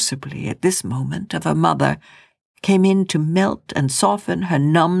forcibly at this moment of her mother, came in to melt and soften her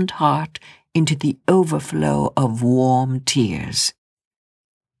numbed heart into the overflow of warm tears.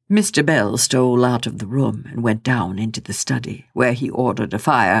 Mr. Bell stole out of the room and went down into the study, where he ordered a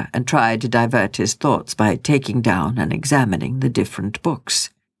fire and tried to divert his thoughts by taking down and examining the different books.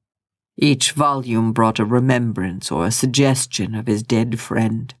 Each volume brought a remembrance or a suggestion of his dead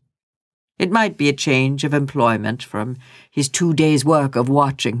friend. It might be a change of employment from his 2 days' work of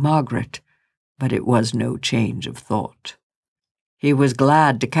watching Margaret, but it was no change of thought. He was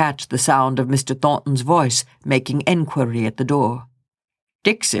glad to catch the sound of Mr. Thornton's voice making enquiry at the door.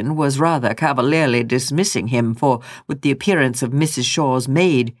 Dixon was rather cavalierly dismissing him, for with the appearance of Mrs. Shaw's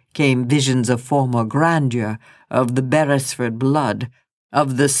maid came visions of former grandeur, of the Beresford blood,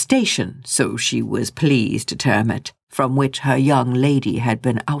 of the station, so she was pleased to term it, from which her young lady had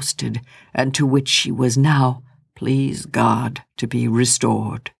been ousted, and to which she was now, please God, to be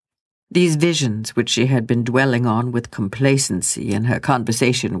restored. These visions, which she had been dwelling on with complacency in her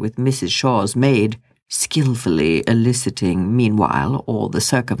conversation with Mrs. Shaw's maid, skillfully eliciting, meanwhile, all the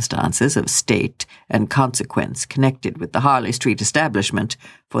circumstances of state and consequence connected with the Harley Street establishment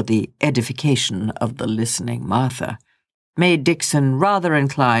for the edification of the listening Martha, made Dixon rather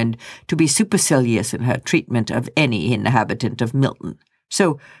inclined to be supercilious in her treatment of any inhabitant of Milton.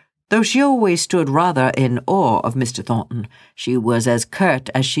 So, though she always stood rather in awe of Mr. Thornton, she was as curt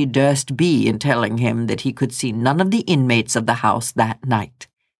as she durst be in telling him that he could see none of the inmates of the house that night.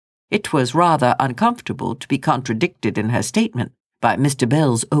 It was rather uncomfortable to be contradicted in her statement by Mr.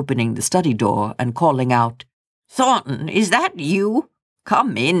 Bell's opening the study door and calling out, "Thornton, is that you?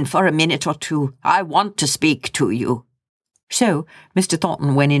 Come in for a minute or two. I want to speak to you." So Mr.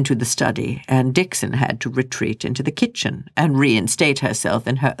 Thornton went into the study, and Dixon had to retreat into the kitchen and reinstate herself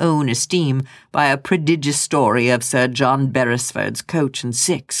in her own esteem by a prodigious story of Sir John Beresford's coach and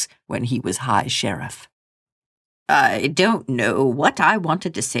six when he was High Sheriff. "I don't know what I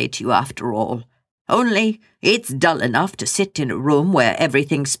wanted to say to you after all. Only it's dull enough to sit in a room where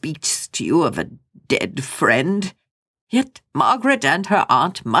everything speaks to you of a dead friend," Yet Margaret and her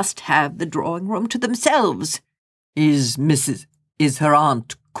aunt must have the drawing-room to themselves. Is her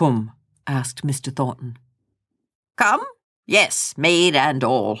aunt come? Asked Mr. Thornton. Come? Yes, maid and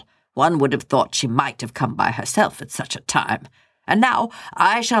all. One would have thought she might have come by herself at such a time. And now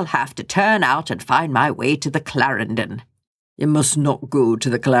I shall have to turn out and find my way to the Clarendon. You must not go to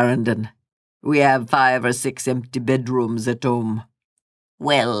the Clarendon. We have 5 or 6 empty bedrooms at home.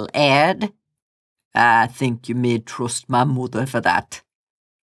 Well aired? I think you may trust my mother for that.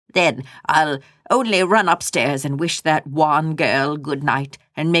 Then I'll only run upstairs and wish that wan girl good night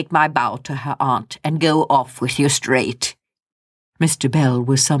and make my bow to her aunt and go off with you straight. Mr. Bell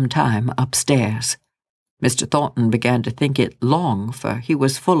was some time upstairs. Mr. Thornton began to think it long, for he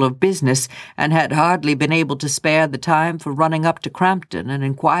was full of business and had hardly been able to spare the time for running up to Crampton and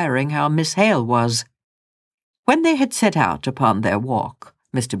inquiring how Miss Hale was. When they had set out upon their walk,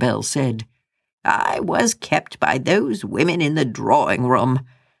 Mr. Bell said, I was kept by those women in the drawing-room.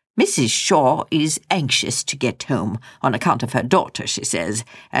 Mrs. Shaw is anxious to get home on account of her daughter, she says,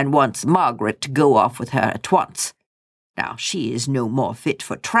 and wants Margaret to go off with her at once. Now, she is no more fit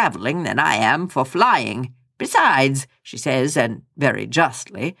for travelling than I am for flying. Besides, she says, and very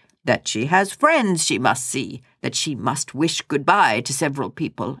justly, that she has friends she must see, that she must wish good-bye to several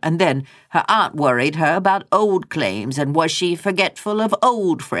people, and then her aunt worried her about old claims, and was she forgetful of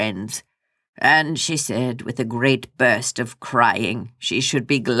old friends. And she said, with a great burst of crying, she should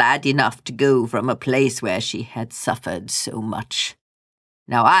be glad enough to go from a place where she had suffered so much.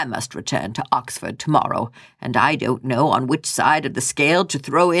 Now I must return to Oxford tomorrow, and I don't know on which side of the scale to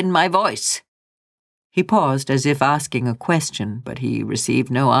throw in my voice. He paused as if asking a question, but he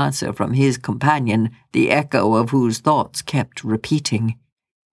received no answer from his companion, the echo of whose thoughts kept repeating.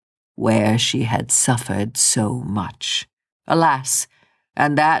 Where she had suffered so much. Alas!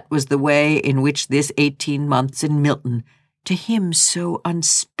 And that was the way in which this 18 months in Milton, to him so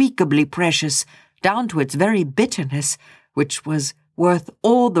unspeakably precious, down to its very bitterness, which was worth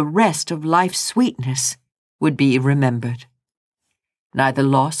all the rest of life's sweetness, would be remembered. Neither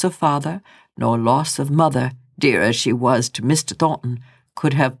loss of father nor loss of mother, dear as she was to Mr. Thornton,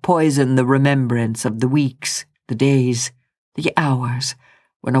 could have poisoned the remembrance of the weeks, the days, the hours,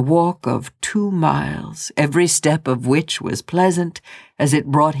 when a walk of 2 miles, every step of which was pleasant as it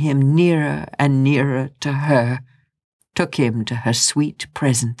brought him nearer and nearer to her, took him to her sweet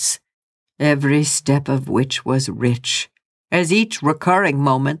presence, every step of which was rich, as each recurring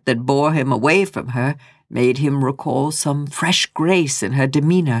moment that bore him away from her made him recall some fresh grace in her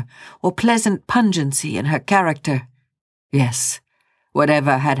demeanour or pleasant pungency in her character. Yes,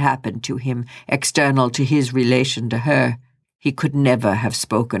 whatever had happened to him external to his relation to her, he could never have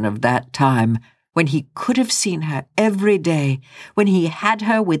spoken of that time when he could have seen her every day, when he had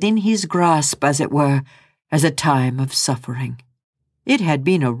her within his grasp, as it were, as a time of suffering. It had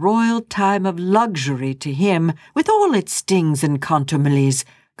been a royal time of luxury to him, with all its stings and contumelies,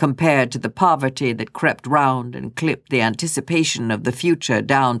 compared to the poverty that crept round and clipped the anticipation of the future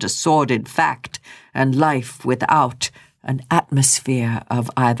down to sordid fact and life without an atmosphere of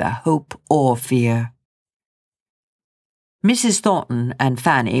either hope or fear. Mrs. Thornton and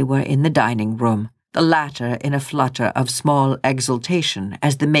Fanny were in the dining-room, the latter in a flutter of small exultation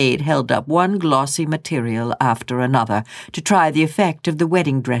as the maid held up one glossy material after another to try the effect of the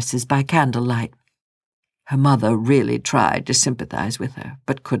wedding dresses by candlelight. Her mother really tried to sympathize with her,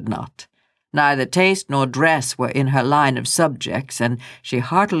 but could not. Neither taste nor dress were in her line of subjects, and she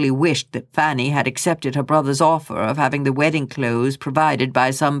heartily wished that Fanny had accepted her brother's offer of having the wedding clothes provided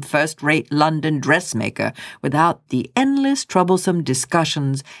by some first-rate London dressmaker, without the endless troublesome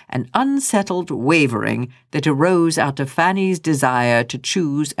discussions and unsettled wavering that arose out of Fanny's desire to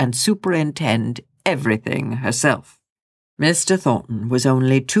choose and superintend everything herself. Mr. Thornton was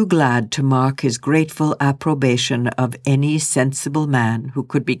only too glad to mark his grateful approbation of any sensible man who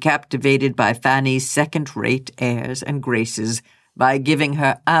could be captivated by Fanny's second-rate airs and graces, by giving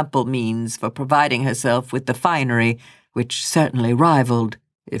her ample means for providing herself with the finery which certainly rivaled,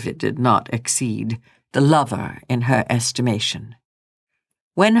 if it did not exceed, the lover in her estimation.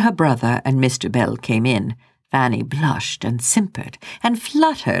 When her brother and Mr. Bell came in, Fanny blushed and simpered and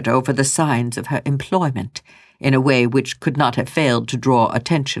fluttered over the signs of her employment, in a way which could not have failed to draw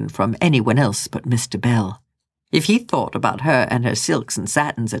attention from anyone else but Mr. Bell. If he thought about her and her silks and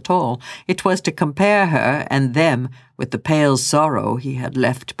satins at all, it was to compare her and them with the pale sorrow he had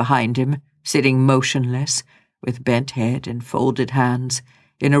left behind him, sitting motionless, with bent head and folded hands,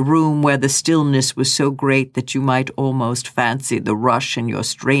 in a room where the stillness was so great that you might almost fancy the rush in your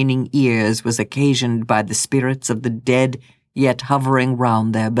straining ears was occasioned by the spirits of the dead yet hovering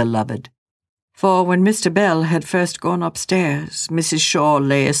round their beloved. For when Mr. Bell had first gone upstairs, Mrs. Shaw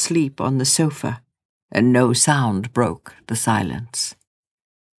lay asleep on the sofa, and no sound broke the silence.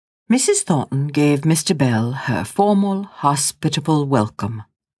 Mrs. Thornton gave Mr. Bell her formal, hospitable welcome.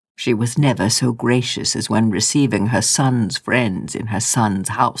 She was never so gracious as when receiving her son's friends in her son's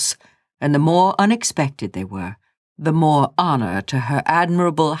house, and the more unexpected they were, the more honour to her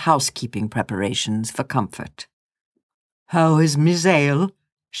admirable housekeeping preparations for comfort. "How is Miss Ale?"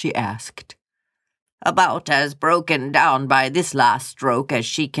 she asked. "About as broken down by this last stroke as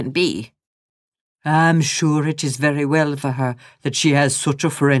she can be." "I'm sure it is very well for her that she has such a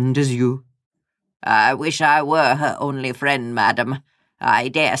friend as you." "I wish I were her only friend, madam. I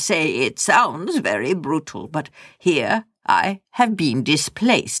dare say it sounds very brutal, but here I have been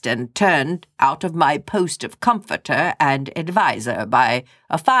displaced and turned out of my post of comforter and adviser by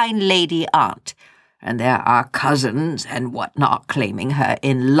a fine lady aunt, and there are cousins and what-not claiming her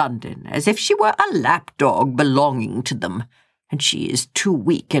in London as if she were a lapdog belonging to them, and she is too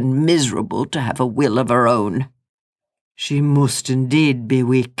weak and miserable to have a will of her own." "She must indeed be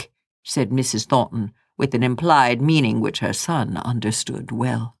weak," said Mrs. Thornton, with an implied meaning which her son understood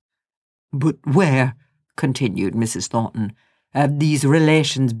well. "But where," continued Mrs. Thornton, "have these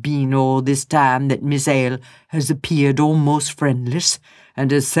relations been all this time that Miss Ale has appeared almost friendless, and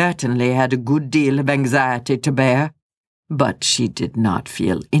has certainly had a good deal of anxiety to bear?" But she did not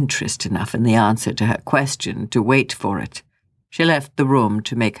feel interest enough in the answer to her question to wait for it. She left the room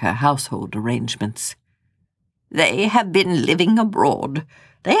to make her household arrangements. "They have been living abroad.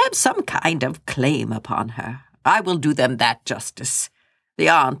 They have some kind of claim upon her. I will do them that justice. The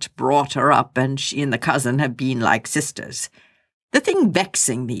aunt brought her up, and she and the cousin have been like sisters. The thing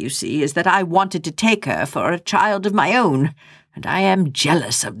vexing me, you see, is that I wanted to take her for a child of my own, and I am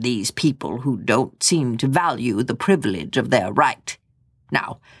jealous of these people who don't seem to value the privilege of their right.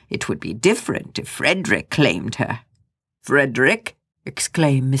 Now, it would be different if Frederick claimed her." "Frederick?"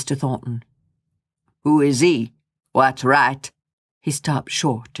 exclaimed Mr. Thornton. "Who is he? What right?" He stopped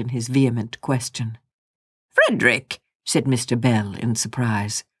short in his vehement question. "Frederick," said Mr. Bell in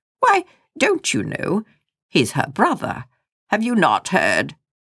surprise. "Why, don't you know? He's her brother. Have you not heard?"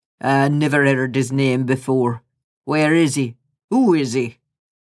 "I never heard his name before. Where is he? Who is he?"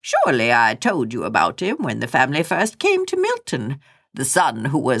 "Surely I told you about him when the family first came to Milton, the son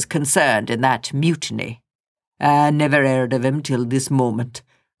who was concerned in that mutiny." "I never heard of him till this moment.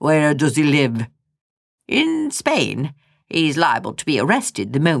 Where does he live?" "In Spain. He's liable to be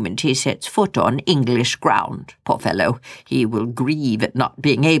arrested the moment he sets foot on English ground. Poor fellow, he will grieve at not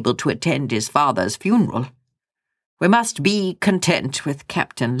being able to attend his father's funeral. We must be content with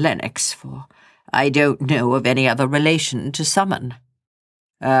Captain Lennox, for I don't know of any other relation to summon."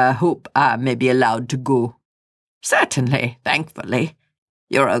 "I hope I may be allowed to go." "Certainly, thankfully.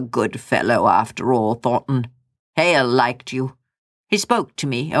 You're a good fellow after all, Thornton. Hale liked you. He spoke to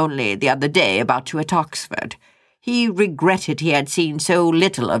me only the other day about you at Oxford. He regretted he had seen so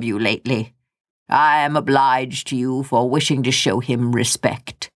little of you lately. I am obliged to you for wishing to show him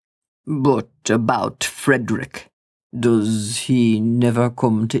respect." "But about Frederick, does he never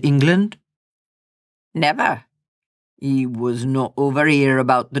come to England?" "Never." "He was not over here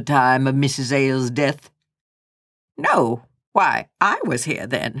about the time of Mrs. Ale's death?" "No. Why, I was here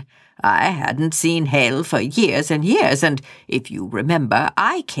then. I hadn't seen Hale for years and years, and, if you remember,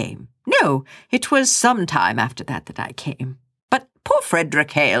 I came. No, it was some time after that I came. But poor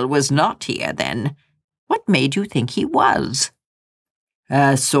Frederick Hale was not here then. What made you think he was?"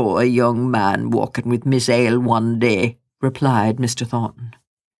 "I saw a young man walking with Miss Ale one day," replied Mr. Thornton.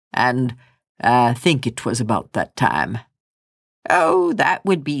 "And I think it was about that time." "Oh, that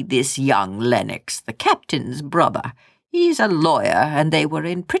would be this young Lennox, the captain's brother. He's a lawyer, and they were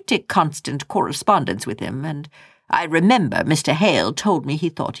in pretty constant correspondence with him, and I remember Mr. Hale told me he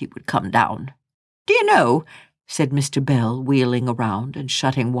thought he would come down. Do you know," said Mr. Bell, wheeling around and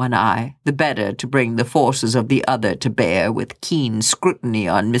shutting one eye, the better to bring the forces of the other to bear with keen scrutiny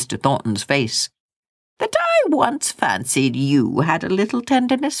on Mr. Thornton's face, "that I once fancied you had a little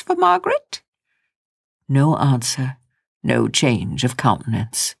tenderness for Margaret?" No answer, no change of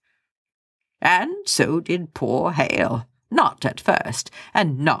countenance. "And so did poor Hale. Not at first,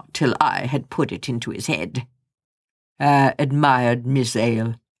 and not till I had put it into his head." "I admired Miss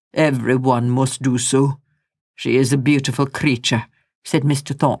Ale. Every one must do so. She is a beautiful creature," said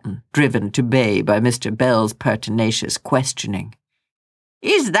Mr. Thornton, driven to bay by Mr. Bell's pertinacious questioning.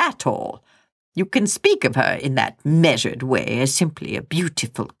 "Is that all? You can speak of her in that measured way as simply a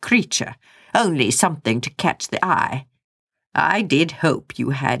beautiful creature, only something to catch the eye. I did hope you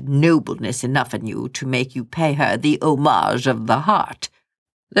had nobleness enough in you to make you pay her the homage of the heart.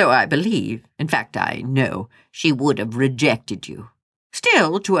 though I believe, in fact I know, she would have rejected you.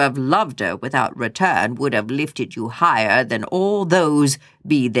 Still, to have loved her without return would have lifted you higher than all those,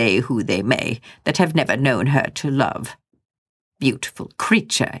 be they who they may, that have never known her to love. Beautiful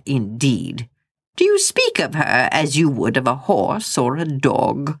creature, indeed. Do you speak of her as you would of a horse or a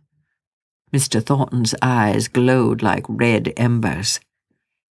dog?" Mr. Thornton's eyes glowed like red embers.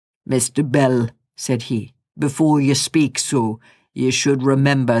 "Mr. Bell," said he, "before you speak so, you should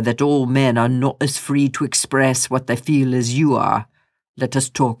remember that all men are not as free to express what they feel as you are. Let us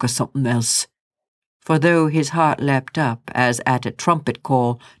talk of something else." For though his heart leapt up, as at a trumpet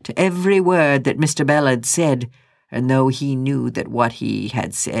call, to every word that Mr. Bell had said, and though he knew that what he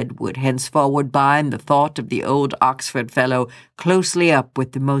had said would henceforward bind the thought of the old Oxford fellow closely up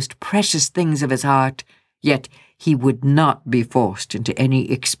with the most precious things of his heart, yet he would not be forced into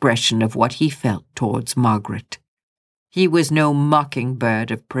any expression of what he felt towards Margaret. He was no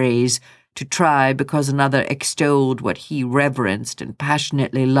mocking-bird of praise, to try, because another extolled what he reverenced and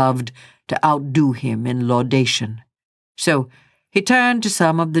passionately loved, to outdo him in laudation. So he turned to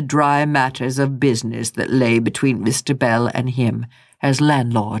some of the dry matters of business that lay between Mr. Bell and him, as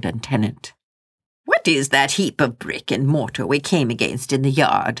landlord and tenant. "What is that heap of brick and mortar we came against in the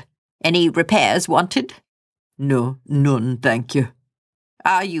yard? Any repairs wanted?" "No, none, thank you."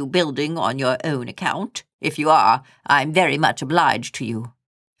 "Are you building on your own account? If you are, I'm very much obliged to you."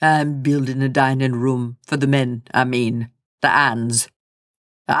 "I'm building a dining room, for the men, the Anns."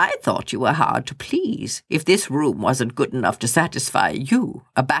 "I thought you were hard to please, if this room wasn't good enough to satisfy you,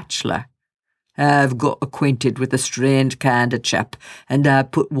 a bachelor." "I've got acquainted with a strange kind of chap, and I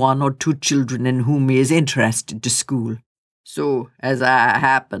put 1 or 2 children in whom he is interested to school. So, as I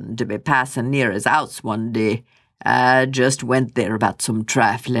happened to be passing near his house one day, I just went there about some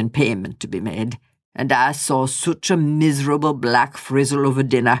trifling payment to be made, and I saw such a miserable black frizzle of a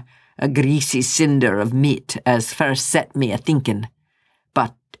dinner, a greasy cinder of meat, as first set me a-thinking.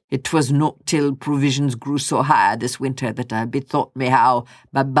 But it was not till provisions grew so high this winter that I bethought me how,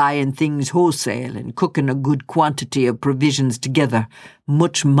 by buying things wholesale and cooking a good quantity of provisions together,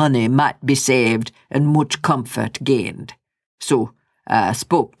 much money might be saved and much comfort gained. So I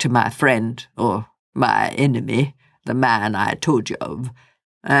spoke to my friend, or my enemy, the man I told you of,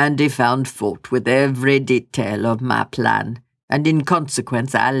 and he found fault with every detail of my plan, and in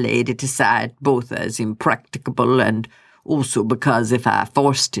consequence I laid it aside both as impracticable and also because if I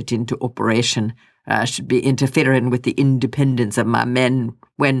forced it into operation, I should be interfering with the independence of my men,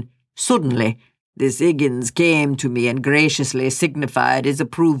 when, suddenly, this Higgins came to me and graciously signified his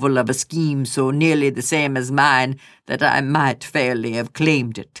approval of a scheme so nearly the same as mine that I might fairly have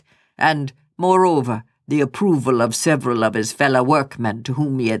claimed it, and, moreover, the approval of several of his fellow workmen to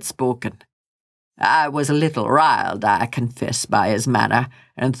whom he had spoken. I was a little riled, I confess, by his manner,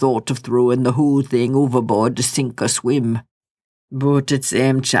 and thought of throwing the whole thing overboard to sink or swim. But it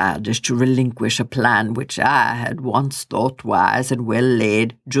seemed childish to relinquish a plan which I had once thought wise and well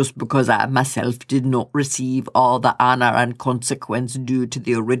laid, just because I myself did not receive all the honour and consequence due to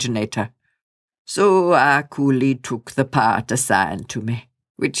the originator. So I coolly took the part assigned to me,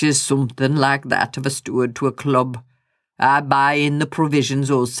 which is something like that of a steward to a club. I buy in the provisions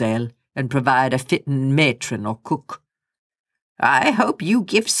wholesale, and provide a fitting matron or cook. I hope you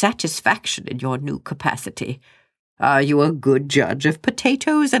give satisfaction in your new capacity. Are you a good judge of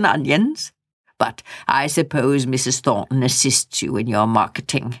potatoes and onions? But I suppose Mrs. Thornton assists you in your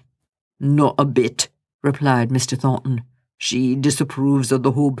marketing." "Not a bit," replied Mr. Thornton. "She disapproves of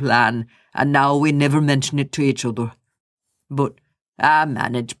the whole plan, and now we never mention it to each other. But I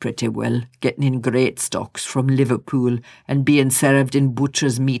manage pretty well, getting in great stocks from Liverpool and being served in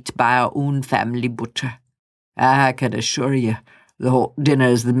butcher's meat by our own family butcher. I can assure you, the hot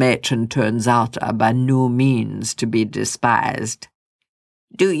dinners the matron turns out are by no means to be despised."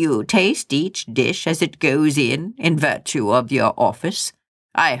 "Do you taste each dish as it goes in virtue of your office?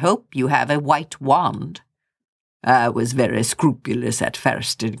 I hope you have a white wand." I was very scrupulous at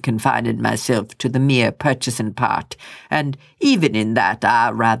first in confining myself to the mere purchasing part, and even in that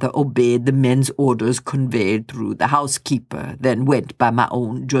I rather obeyed the men's orders conveyed through the housekeeper than went by my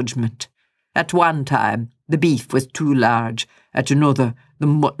own judgment. At one time the beef was too large, at another the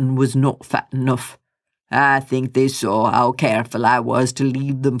mutton was not fat enough. I think they saw how careful I was to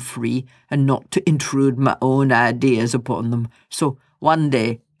leave them free and not to intrude my own ideas upon them, so one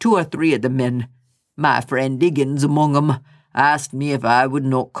day 2 or 3 of the men, my friend Higgins among 'em, asked me if I would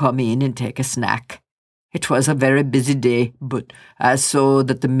not come in and take a snack. It was a very busy day, but I saw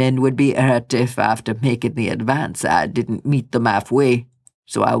that the men would be hurt if, after making the advance, I didn't meet them halfway.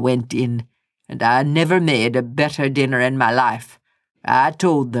 So I went in, and I never made a better dinner in my life. I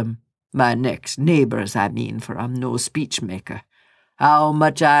told them, my next neighbours, I mean, for I'm no speechmaker, how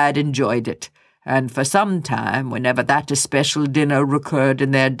much I'd enjoyed it, and for some time, whenever that especial dinner recurred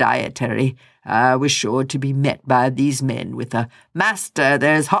in their dietary, I was sure to be met by these men with a "Master,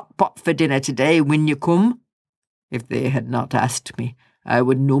 there's hot pot for dinner today, when you come." If they had not asked me, I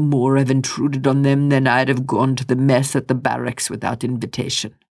would no more have intruded on them than I'd have gone to the mess at the barracks without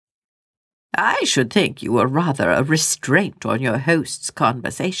invitation. I should think you were rather a restraint on your host's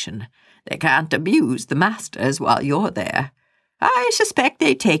conversation. They can't abuse the masters while you're there. I suspect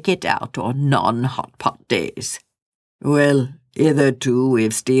they take it out on non-hot pot days. Well, hitherto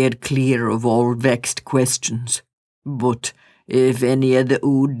we've stayed clear of all vexed questions. But if any of the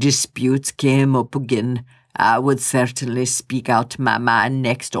old disputes came up again, I would certainly speak out my mind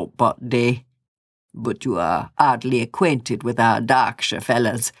next hot pot day. But you are hardly acquainted with our Darkshire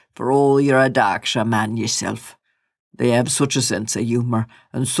fellas, for all you're a Darkshire man yourself. They have such a sense of humour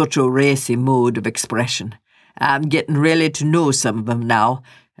and such a racy mode of expression. I'm getting really to know some of them now,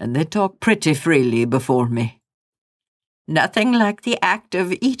 and they talk pretty freely before me. Nothing like the act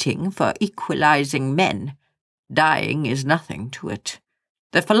of eating for equalizing men. Dying is nothing to it.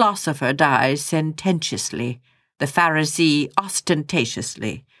 The philosopher dies sententiously, the Pharisee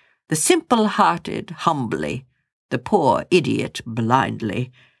ostentatiously, the simple-hearted humbly, the poor idiot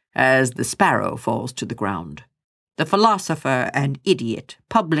blindly, as the sparrow falls to the ground. The philosopher and idiot,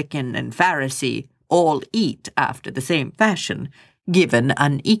 publican and Pharisee, all eat after the same fashion, given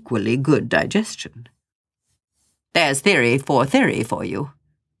an equally good digestion. There's theory for you.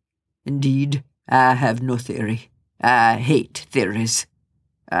 Indeed, I have no theory. I hate theories.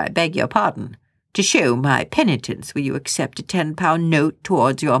 I beg your pardon. To show my penitence, will you accept a £10 note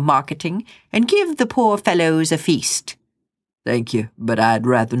towards your marketing and give the poor fellows a feast? Thank you, but I'd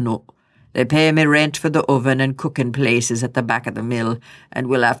rather not. They pay me rent for the oven and cooking places at the back of the mill, and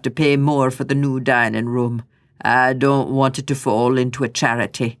will have to pay more for the new dining room. I don't want it to fall into a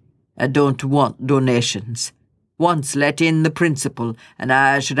charity. I don't want donations. Once let in the principle, and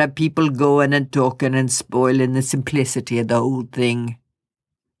I should have people going and talking and spoiling the simplicity of the whole thing.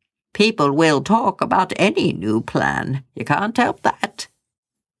 People will talk about any new plan. You can't help that.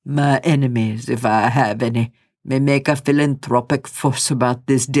 My enemies, if I have any, may make a philanthropic fuss about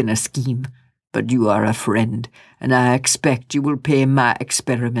this dinner scheme, but you are a friend, and I expect you will pay my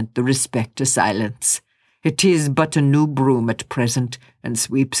experiment the respect of silence. It is but a new broom at present, and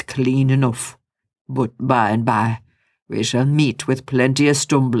sweeps clean enough. But by and by we shall meet with plenty of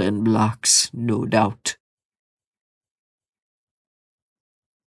stumbling blocks, no doubt.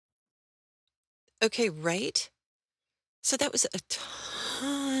 Okay, right? So that was a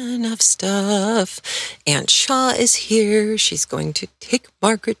ton of stuff. Aunt Shaw is here. She's going to take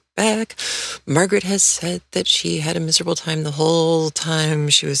Margaret back. Margaret has said that she had a miserable time the whole time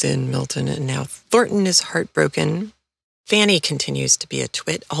she was in Milton, and now Thornton is heartbroken. Fanny continues to be a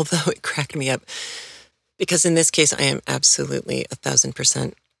twit, although it cracked me up, because in this case I am absolutely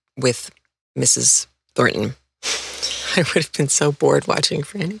 1,000% with Mrs. Thornton. I would have been so bored watching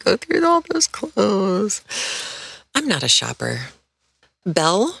Franny go through all those clothes. I'm not a shopper.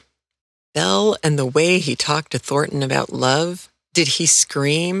 Bell, and the way he talked to Thornton about love, did he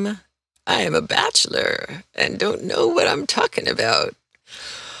scream, "I am a bachelor and don't know what I'm talking about"?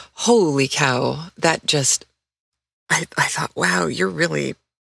 Holy cow, that just, I thought, wow, you're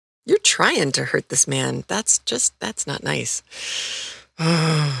trying to hurt this man. That's not nice.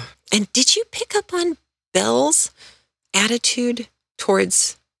 And did you pick up on Bell's attitude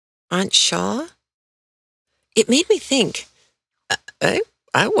towards Aunt Shaw? It made me think, I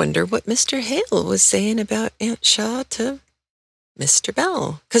wonder what Mr. Hale was saying about Aunt Shaw to Mr.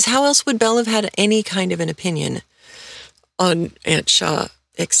 Bell. Because how else would Bell have had any kind of an opinion on Aunt Shaw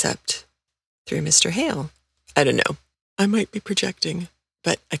except through Mr. Hale? I don't know. I might be projecting,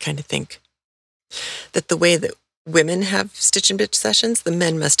 but I kind of think that the way that women have Stitch and Bitch sessions, the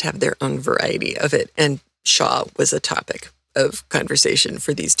men must have their own variety of it, and Shaw was a topic of conversation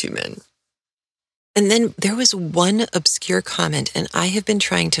for these two men. And then there was one obscure comment, and I have been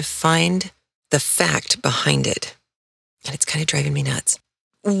trying to find the fact behind it, and it's kind of driving me nuts.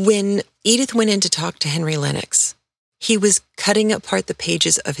 When Edith went in to talk to Henry Lennox, he was cutting apart the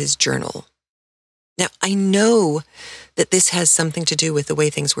pages of his journal. Now, I know that this has something to do with the way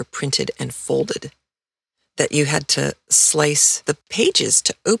things were printed and folded, that you had to slice the pages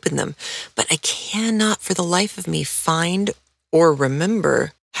to open them, but I cannot for the life of me find or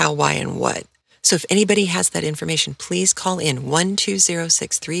remember how, why, and what. So if anybody has that information, please call in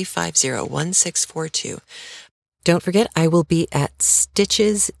 1-206-350-1642. Don't forget, I will be at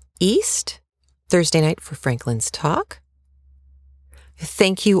Stitches East Thursday night for Franklin's Talk.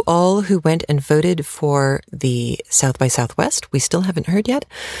 Thank you all who went and voted for the South by Southwest. We still haven't heard yet.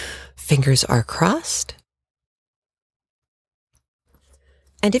 Fingers are crossed.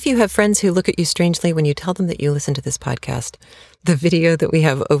 And if you have friends who look at you strangely when you tell them that you listen to this podcast, the video that we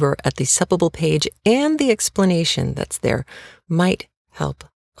have over at the Suppable page and the explanation that's there might help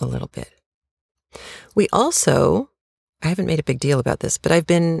a little bit. We also, I haven't made a big deal about this, but I've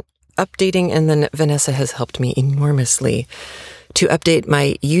been updating, and then Vanessa has helped me enormously to update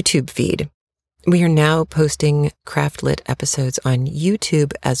my YouTube feed. We are now posting Craftlit episodes on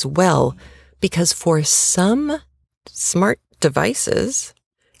YouTube as well, because for some smart devices,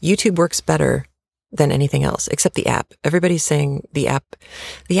 YouTube works better than anything else, except the app. Everybody's saying the app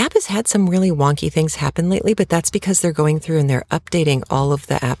has had some really wonky things happen lately, but that's because they're going through and they're updating all of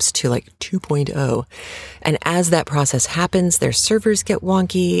the apps to like 2.0. And as that process happens, their servers get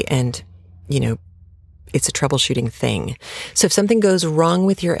wonky and, it's a troubleshooting thing. So if something goes wrong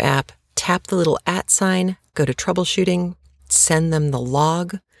with your app, tap the little @ sign, go to troubleshooting, send them the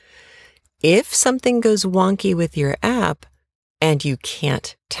log. If something goes wonky with your app and you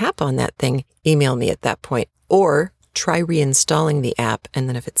can't tap on that thing, email me at that point, or try reinstalling the app. And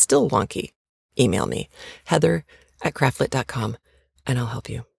then if it's still wonky, email me, heather@craftlit.com, and I'll help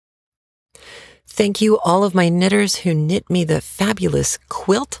you. Thank you, all of my knitters who knit me the fabulous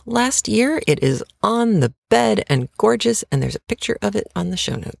quilt last year. It is on the bed and gorgeous, and there's a picture of it on the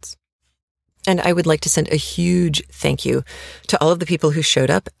show notes. And I would like to send a huge thank you to all of the people who showed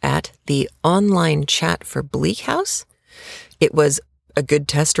up at the online chat for Bleak House. It was a good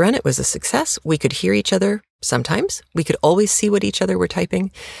test run. It was a success. We could hear each other sometimes. We could always see what each other were typing.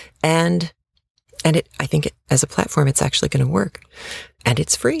 And I think as a platform, it's actually going to work. And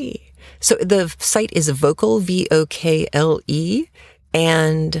it's free. So the site is Vocal, VOKLE,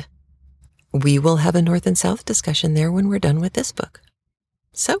 and we will have a North and South discussion there when we're done with this book.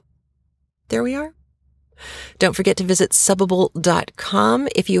 So there we are. Don't forget to visit Subbable.com.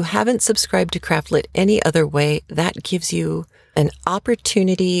 If you haven't subscribed to Craftlit any other way, that gives you an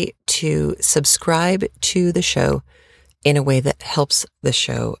opportunity to subscribe to the show in a way that helps the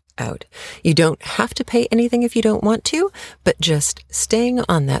show out. You don't have to pay anything if you don't want to, but just staying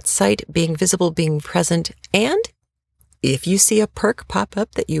on that site, being visible, being present, and if you see a perk pop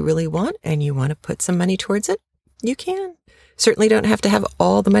up that you really want and you want to put some money towards it, you can. Certainly don't have to have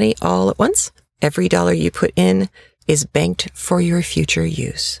all the money all at once. Every dollar you put in is banked for your future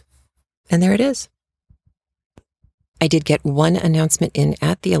use. And there it is. I did get one announcement in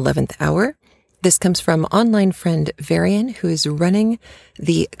at the 11th hour. This comes from online friend Varian, who is running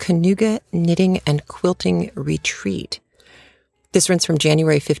the Kanuga Knitting and Quilting Retreat. This runs from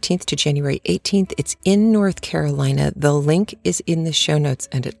January 15th to January 18th. It's in North Carolina. The link is in the show notes,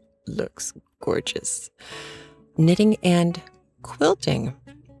 and it looks gorgeous. Knitting and quilting.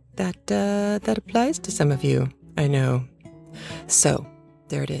 That applies to some of you, I know. So,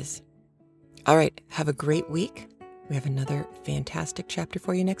 there it is. All right, have a great week. We have another fantastic chapter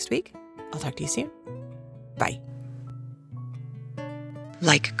for you next week. I'll talk to you soon. Bye.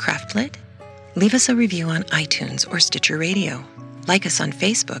 Like Craftlit? Leave us a review on iTunes or Stitcher Radio. Like us on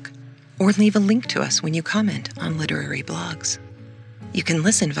Facebook, or leave a link to us when you comment on literary blogs. You can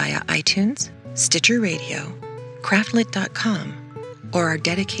listen via iTunes, Stitcher Radio, Craftlit.com, or our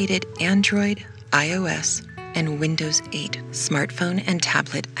dedicated Android, iOS, and Windows 8 smartphone and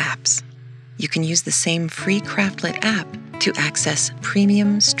tablet apps. You can use the same free Craftlit app to access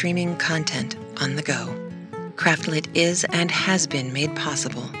premium streaming content on the go. Craftlit is and has been made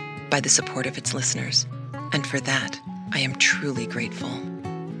possible by the support of its listeners, and for that, I am truly grateful.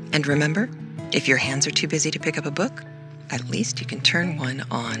 And remember, if your hands are too busy to pick up a book, at least you can turn one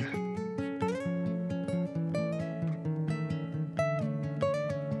on.